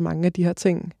håndspillede mange af de her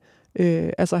ting.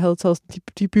 Altså havde taget...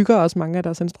 De bygger også mange af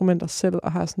deres instrumenter selv,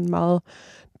 og har sådan meget...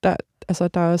 Der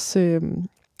er også...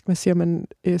 hvad siger man,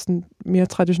 sådan mere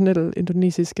traditionelle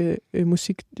indonesiske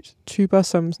musiktyper,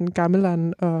 som sådan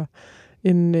gamelan og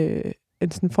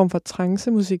en sådan form for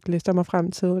trancemusik, læste jeg mig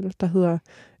frem til, der hedder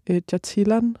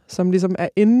jatilan, som ligesom er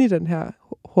inde i den her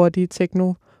hurtige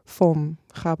techno-form,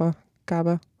 rapper,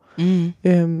 gabba.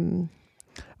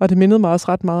 Og det mindede mig også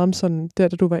ret meget om sådan, da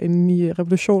du var inde i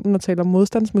revolutionen og taler om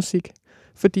modstandsmusik,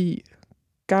 fordi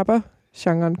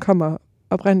gabba-genren kommer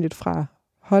oprindeligt fra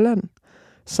Holland,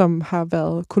 som har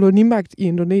været kolonimagt i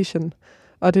Indonesien.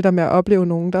 Og det der med at opleve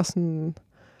nogen, der sådan,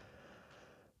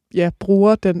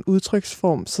 bruger den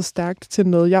udtryksform så stærkt til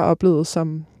noget, jeg oplevede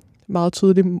som meget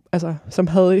tydeligt, altså som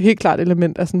havde et helt klart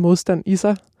element af sådan modstand i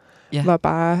sig, var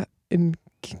bare en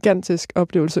gigantisk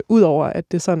oplevelse, udover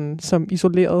at det sådan som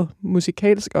isoleret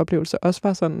musikalsk oplevelse også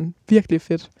var sådan virkelig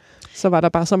fedt. Så var der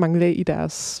bare så mange lag i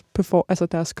deres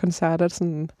koncerter.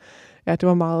 Sådan, det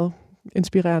var meget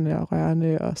inspirerende og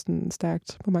rørende og sådan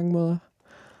stærkt på mange måder.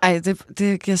 Ej,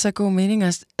 det giver så god mening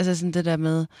også. Altså sådan det der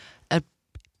med, at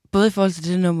både i forhold til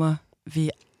det nummer, vi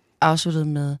afsluttede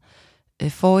med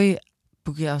forrige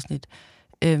bugi-afsnit,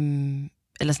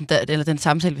 eller den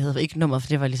samtale, vi havde, ikke nummeret, for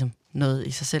det var ligesom noget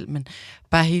i sig selv, men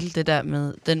bare hele det der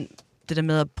med, det der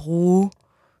med at bruge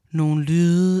nogle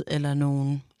lyde, eller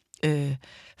nogle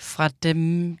fra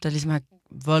dem, der ligesom har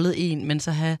voldet en, men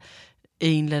så have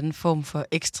en eller anden form for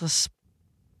ekstra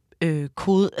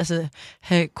kode, altså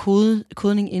have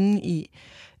kodning inde i,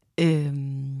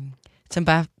 som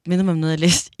bare minder mig om noget, jeg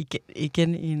læste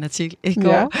igen i en artikel i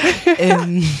går. Ja.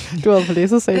 Du havde på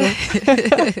læset, sagde du.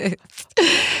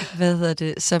 Hvad hedder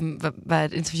det? Som var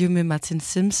et interview med Martin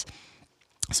Sims,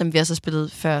 som vi også har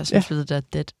spillet før, som spillede der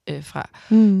Det fra.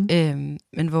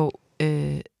 Men hvor,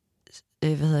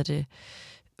 hvad hedder det?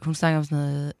 Hun snakker om sådan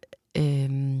noget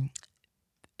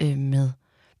med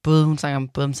hun snakker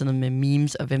både om sådan noget med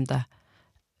memes og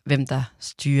hvem der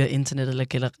styrer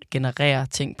internettet eller genererer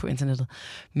ting på internettet,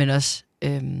 men også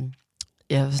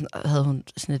havde hun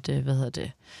sådan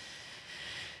et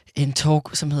en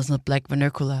talk, som hedder sådan noget Black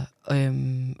Vernacular,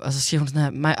 og så siger hun sådan her: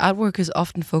 My artwork is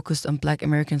often focused on Black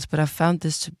Americans, but I've found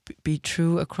this to be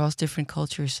true across different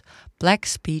cultures. Black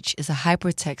speech is a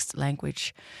hypertext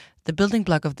language. The building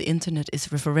block of the internet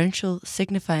is referential,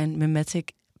 signifying, mimetic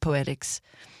poetics.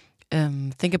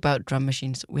 Think about drum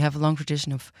machines. We have a long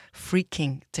tradition of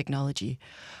freaking technology.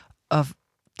 Og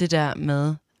det der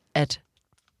med, at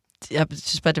jeg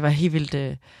synes bare, det var helt vildt.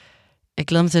 Jeg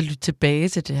glæder mig til at lytte tilbage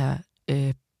til det her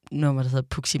nummer, der hedder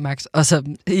Puxi Max, og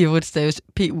så i øvrigt staves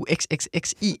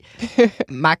PUXXXI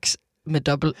Max med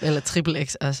dobbelt eller triple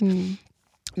X også.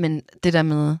 Men det der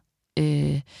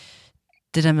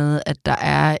med, at der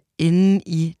er inde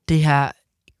i det her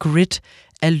grid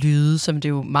af lyde, som det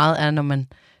jo meget er, når man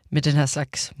med den her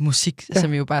slags musik,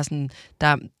 som jo bare sådan, der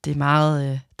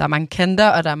er mange kanter,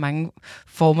 og der er mange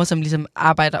former, som ligesom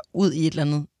arbejder ud i et eller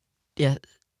andet,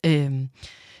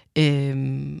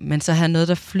 men så har noget,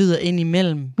 der flyder ind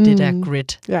imellem det der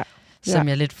grid, som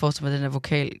jeg lidt forestiller mig, den her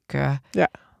vokal gør,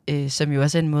 som jo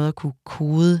også er en måde at kunne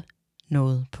kode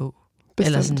noget på. Bestemt.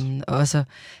 Eller sådan, og også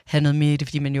have noget mere i det,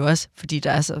 fordi man jo også, fordi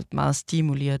der er så meget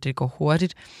stimuli, og det går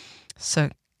hurtigt, så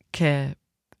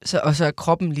er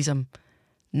kroppen ligesom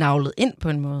navlet ind på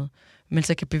en måde, men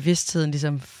så kan bevidstheden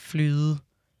ligesom flyde.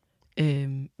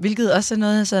 Hvilket også er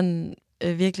noget, jeg sådan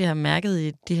virkelig har mærket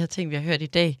i de her ting, vi har hørt i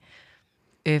dag.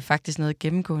 Faktisk noget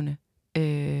gennemgående.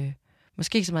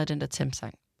 Måske ikke så meget i den der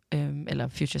temp-sang, eller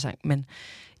future-sang, men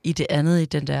i det andet, i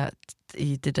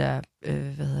det der,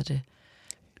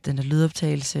 den der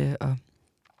lydoptagelse, og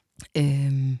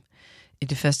i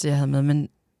det første, jeg havde med,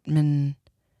 men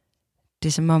det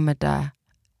er som om, at der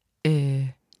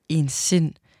ens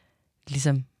sind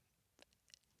ligesom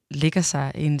ligger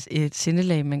sig i et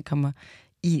sindelag, man kommer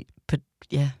i på,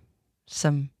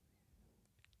 som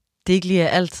det ikke lige er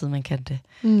altid, man kan det.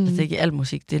 Altså, det er ikke alt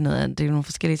musik, det er nogle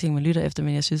forskellige ting, man lytter efter,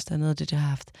 men jeg synes, der er noget af det har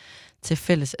haft til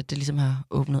fælles, at det ligesom har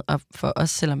åbnet op for os,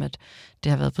 selvom at det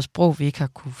har været på sprog, vi ikke har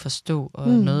kunne forstå, og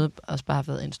noget også bare har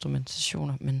været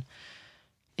instrumentationer, men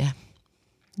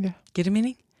giver det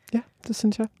mening? Ja, det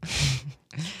synes jeg.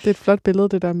 Det er et flot billede,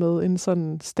 det der med en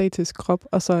sådan statisk krop,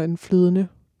 og så en flydende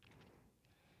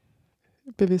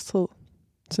bevidsthed,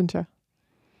 synes jeg.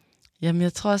 Jamen,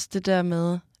 jeg tror også det der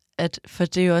med, at for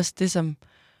det er jo også det, som...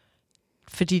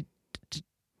 Fordi...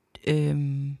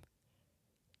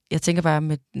 jeg tænker bare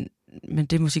med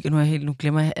det musik, og nu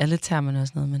glemmer jeg alle termerne og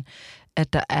sådan noget, men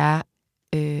at der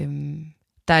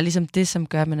er ligesom det, som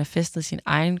gør, at man er festet i sin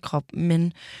egen krop,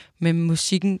 men med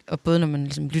musikken, og både når man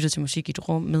ligesom lytter til musik i et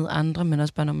rum med andre, men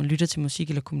også bare når man lytter til musik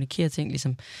eller kommunikerer ting,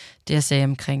 ligesom det, jeg sagde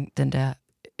omkring den der,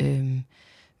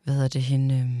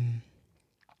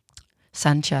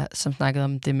 Sancha, som snakkede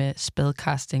om det med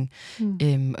spadcasting,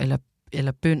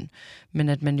 eller bøn, men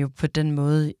at man jo på den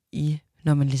måde,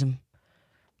 når man ligesom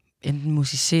enten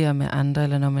musicerer med andre,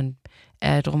 eller når man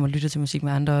er i et rum og lytter til musik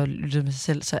med andre og lytter med sig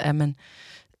selv,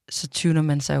 så tuner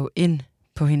man sig jo ind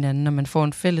på hinanden, når man får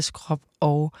en fælles krop,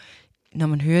 og når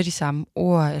man hører de samme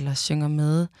ord eller synger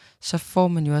med, så får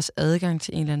man jo også adgang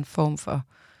til en eller anden form for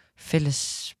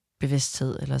fælles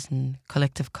bevidsthed, eller sådan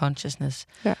collective consciousness.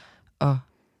 Ja. Og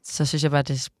så synes jeg bare,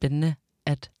 det er spændende,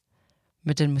 at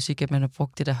med den musik, at man har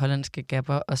brugt det der hollandske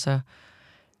gabber, og så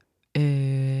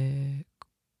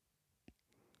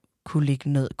kunne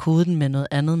lægge koden med noget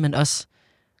andet, men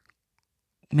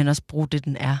også bruge det,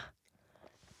 den er.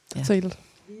 Ja. Talt.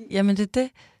 Jamen det er det,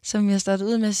 som jeg startede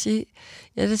ud med at sige.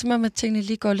 Ja, det er som om, at tingene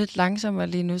lige går lidt langsommere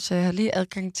lige nu, så jeg har lige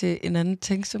adgang til en anden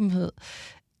tænksomhed,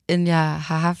 end jeg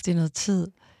har haft i noget tid.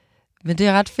 Men det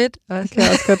er ret fedt også. Det kan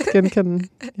jeg også godt genkende.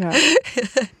 Ja.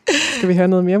 Skal vi høre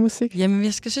noget mere musik? Jamen,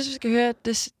 jeg synes, vi skal høre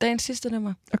dagens sidste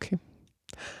nummer. Okay.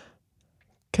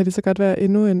 Kan det så godt være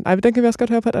endnu en... Ej, den kan vi også godt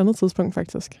høre på et andet tidspunkt,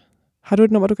 faktisk. Har du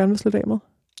et nummer, du gerne vil slutte af med?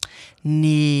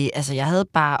 Nej, altså jeg havde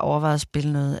bare overvejet at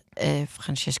spille noget af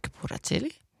Francesca Burattelli.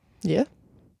 Ja.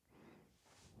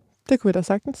 Det kunne vi da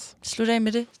sagtens. Slut af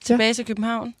med det. Tilbage til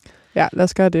København. Ja, lad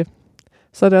os gøre det.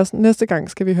 Så er det også, næste gang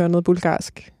skal vi høre noget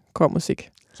bulgarsk kormusik.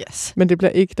 Yes. Men det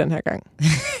bliver ikke den her gang.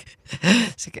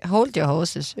 Hold your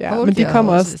horses. Ja, men de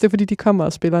kommer også. Det er fordi, de kommer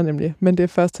og spiller nemlig. Men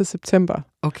det er 1. september.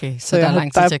 Okay, så der er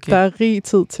lang tid til at købe. Der er rig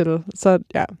tid til. Så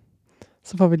ja,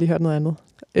 så får vi lige hørt noget andet.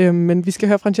 Men vi skal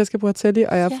høre Francesca Burattelli,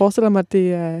 og jeg forestiller mig, at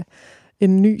det er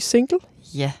en ny single.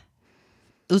 Ja.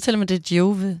 Udtaler mig det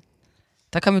Jove.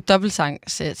 Der kom et dobbelt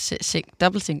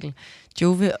single.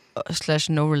 Jove /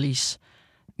 no release.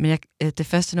 Men det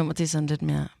første nummer, det er sådan lidt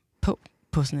mere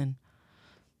på sådan en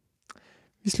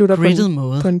vi slutter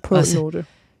måde. På en på-note.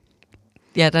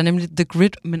 Ja, der er nemlig the grid,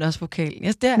 men også vokalen.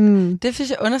 Yes, det synes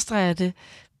jeg understreger det.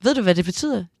 Ved du, hvad det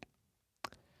betyder?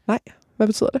 Nej, hvad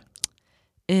betyder det?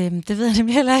 Det ved jeg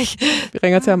nemlig heller ikke. Vi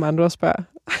ringer til Armando og spørger.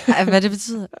 Ej, hvad det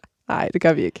betyder? Nej, det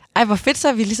gør vi ikke. Ej, hvor fedt, så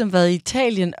har vi ligesom været i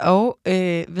Italien, og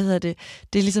det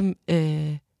er ligesom,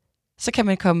 så kan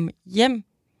man komme hjem,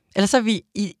 eller så er vi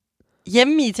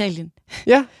hjemme i Italien.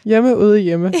 Ja, ude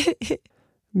hjemme.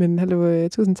 Men hallo,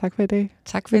 tusind tak for i dag.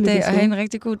 Tak for i dag, og have en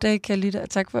rigtig god dag, kære lytter, og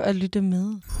tak for at lytte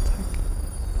med. Tak.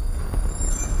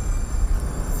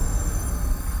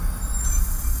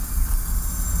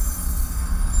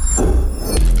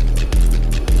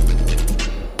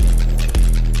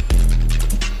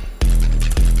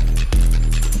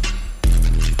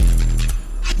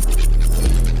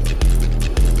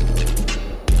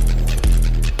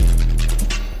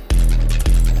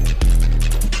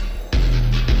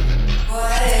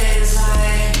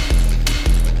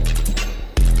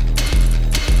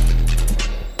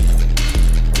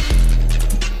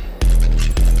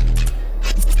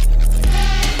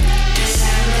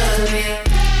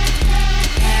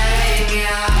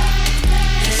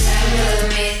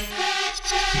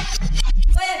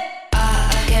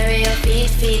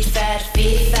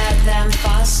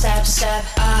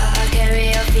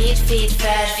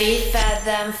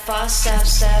 Step,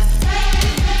 step.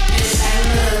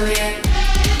 Resemble me.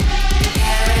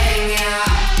 Carrying you.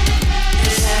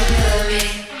 Resemble me.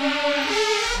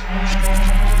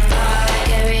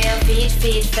 Carry your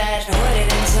feet fat. Hold it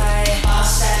inside.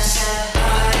 Step, step.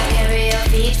 Carry your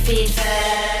feet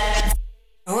fat.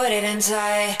 Hold it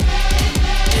inside.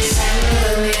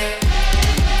 Resemble me.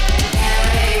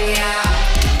 Carrying you.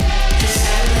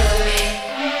 Resemble me.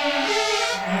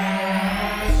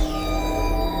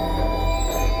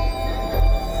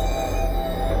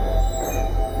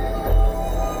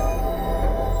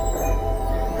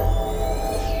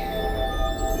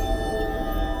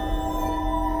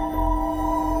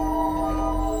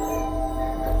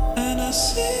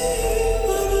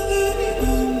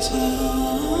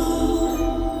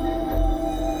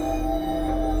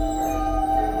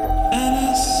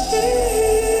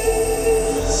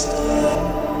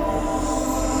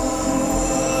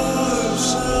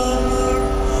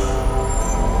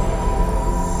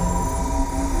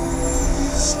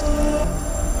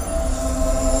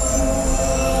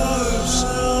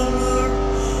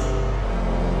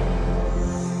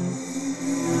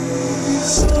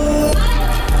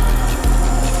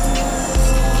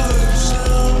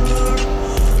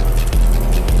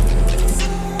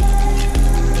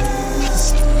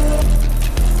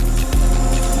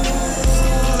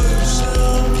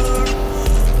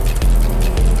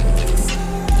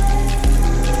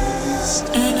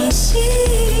 And I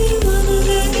see what the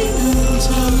demons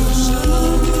are.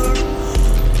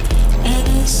 And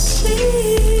I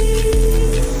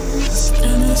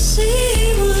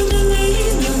see what the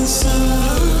demons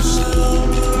are.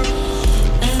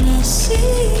 And I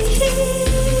see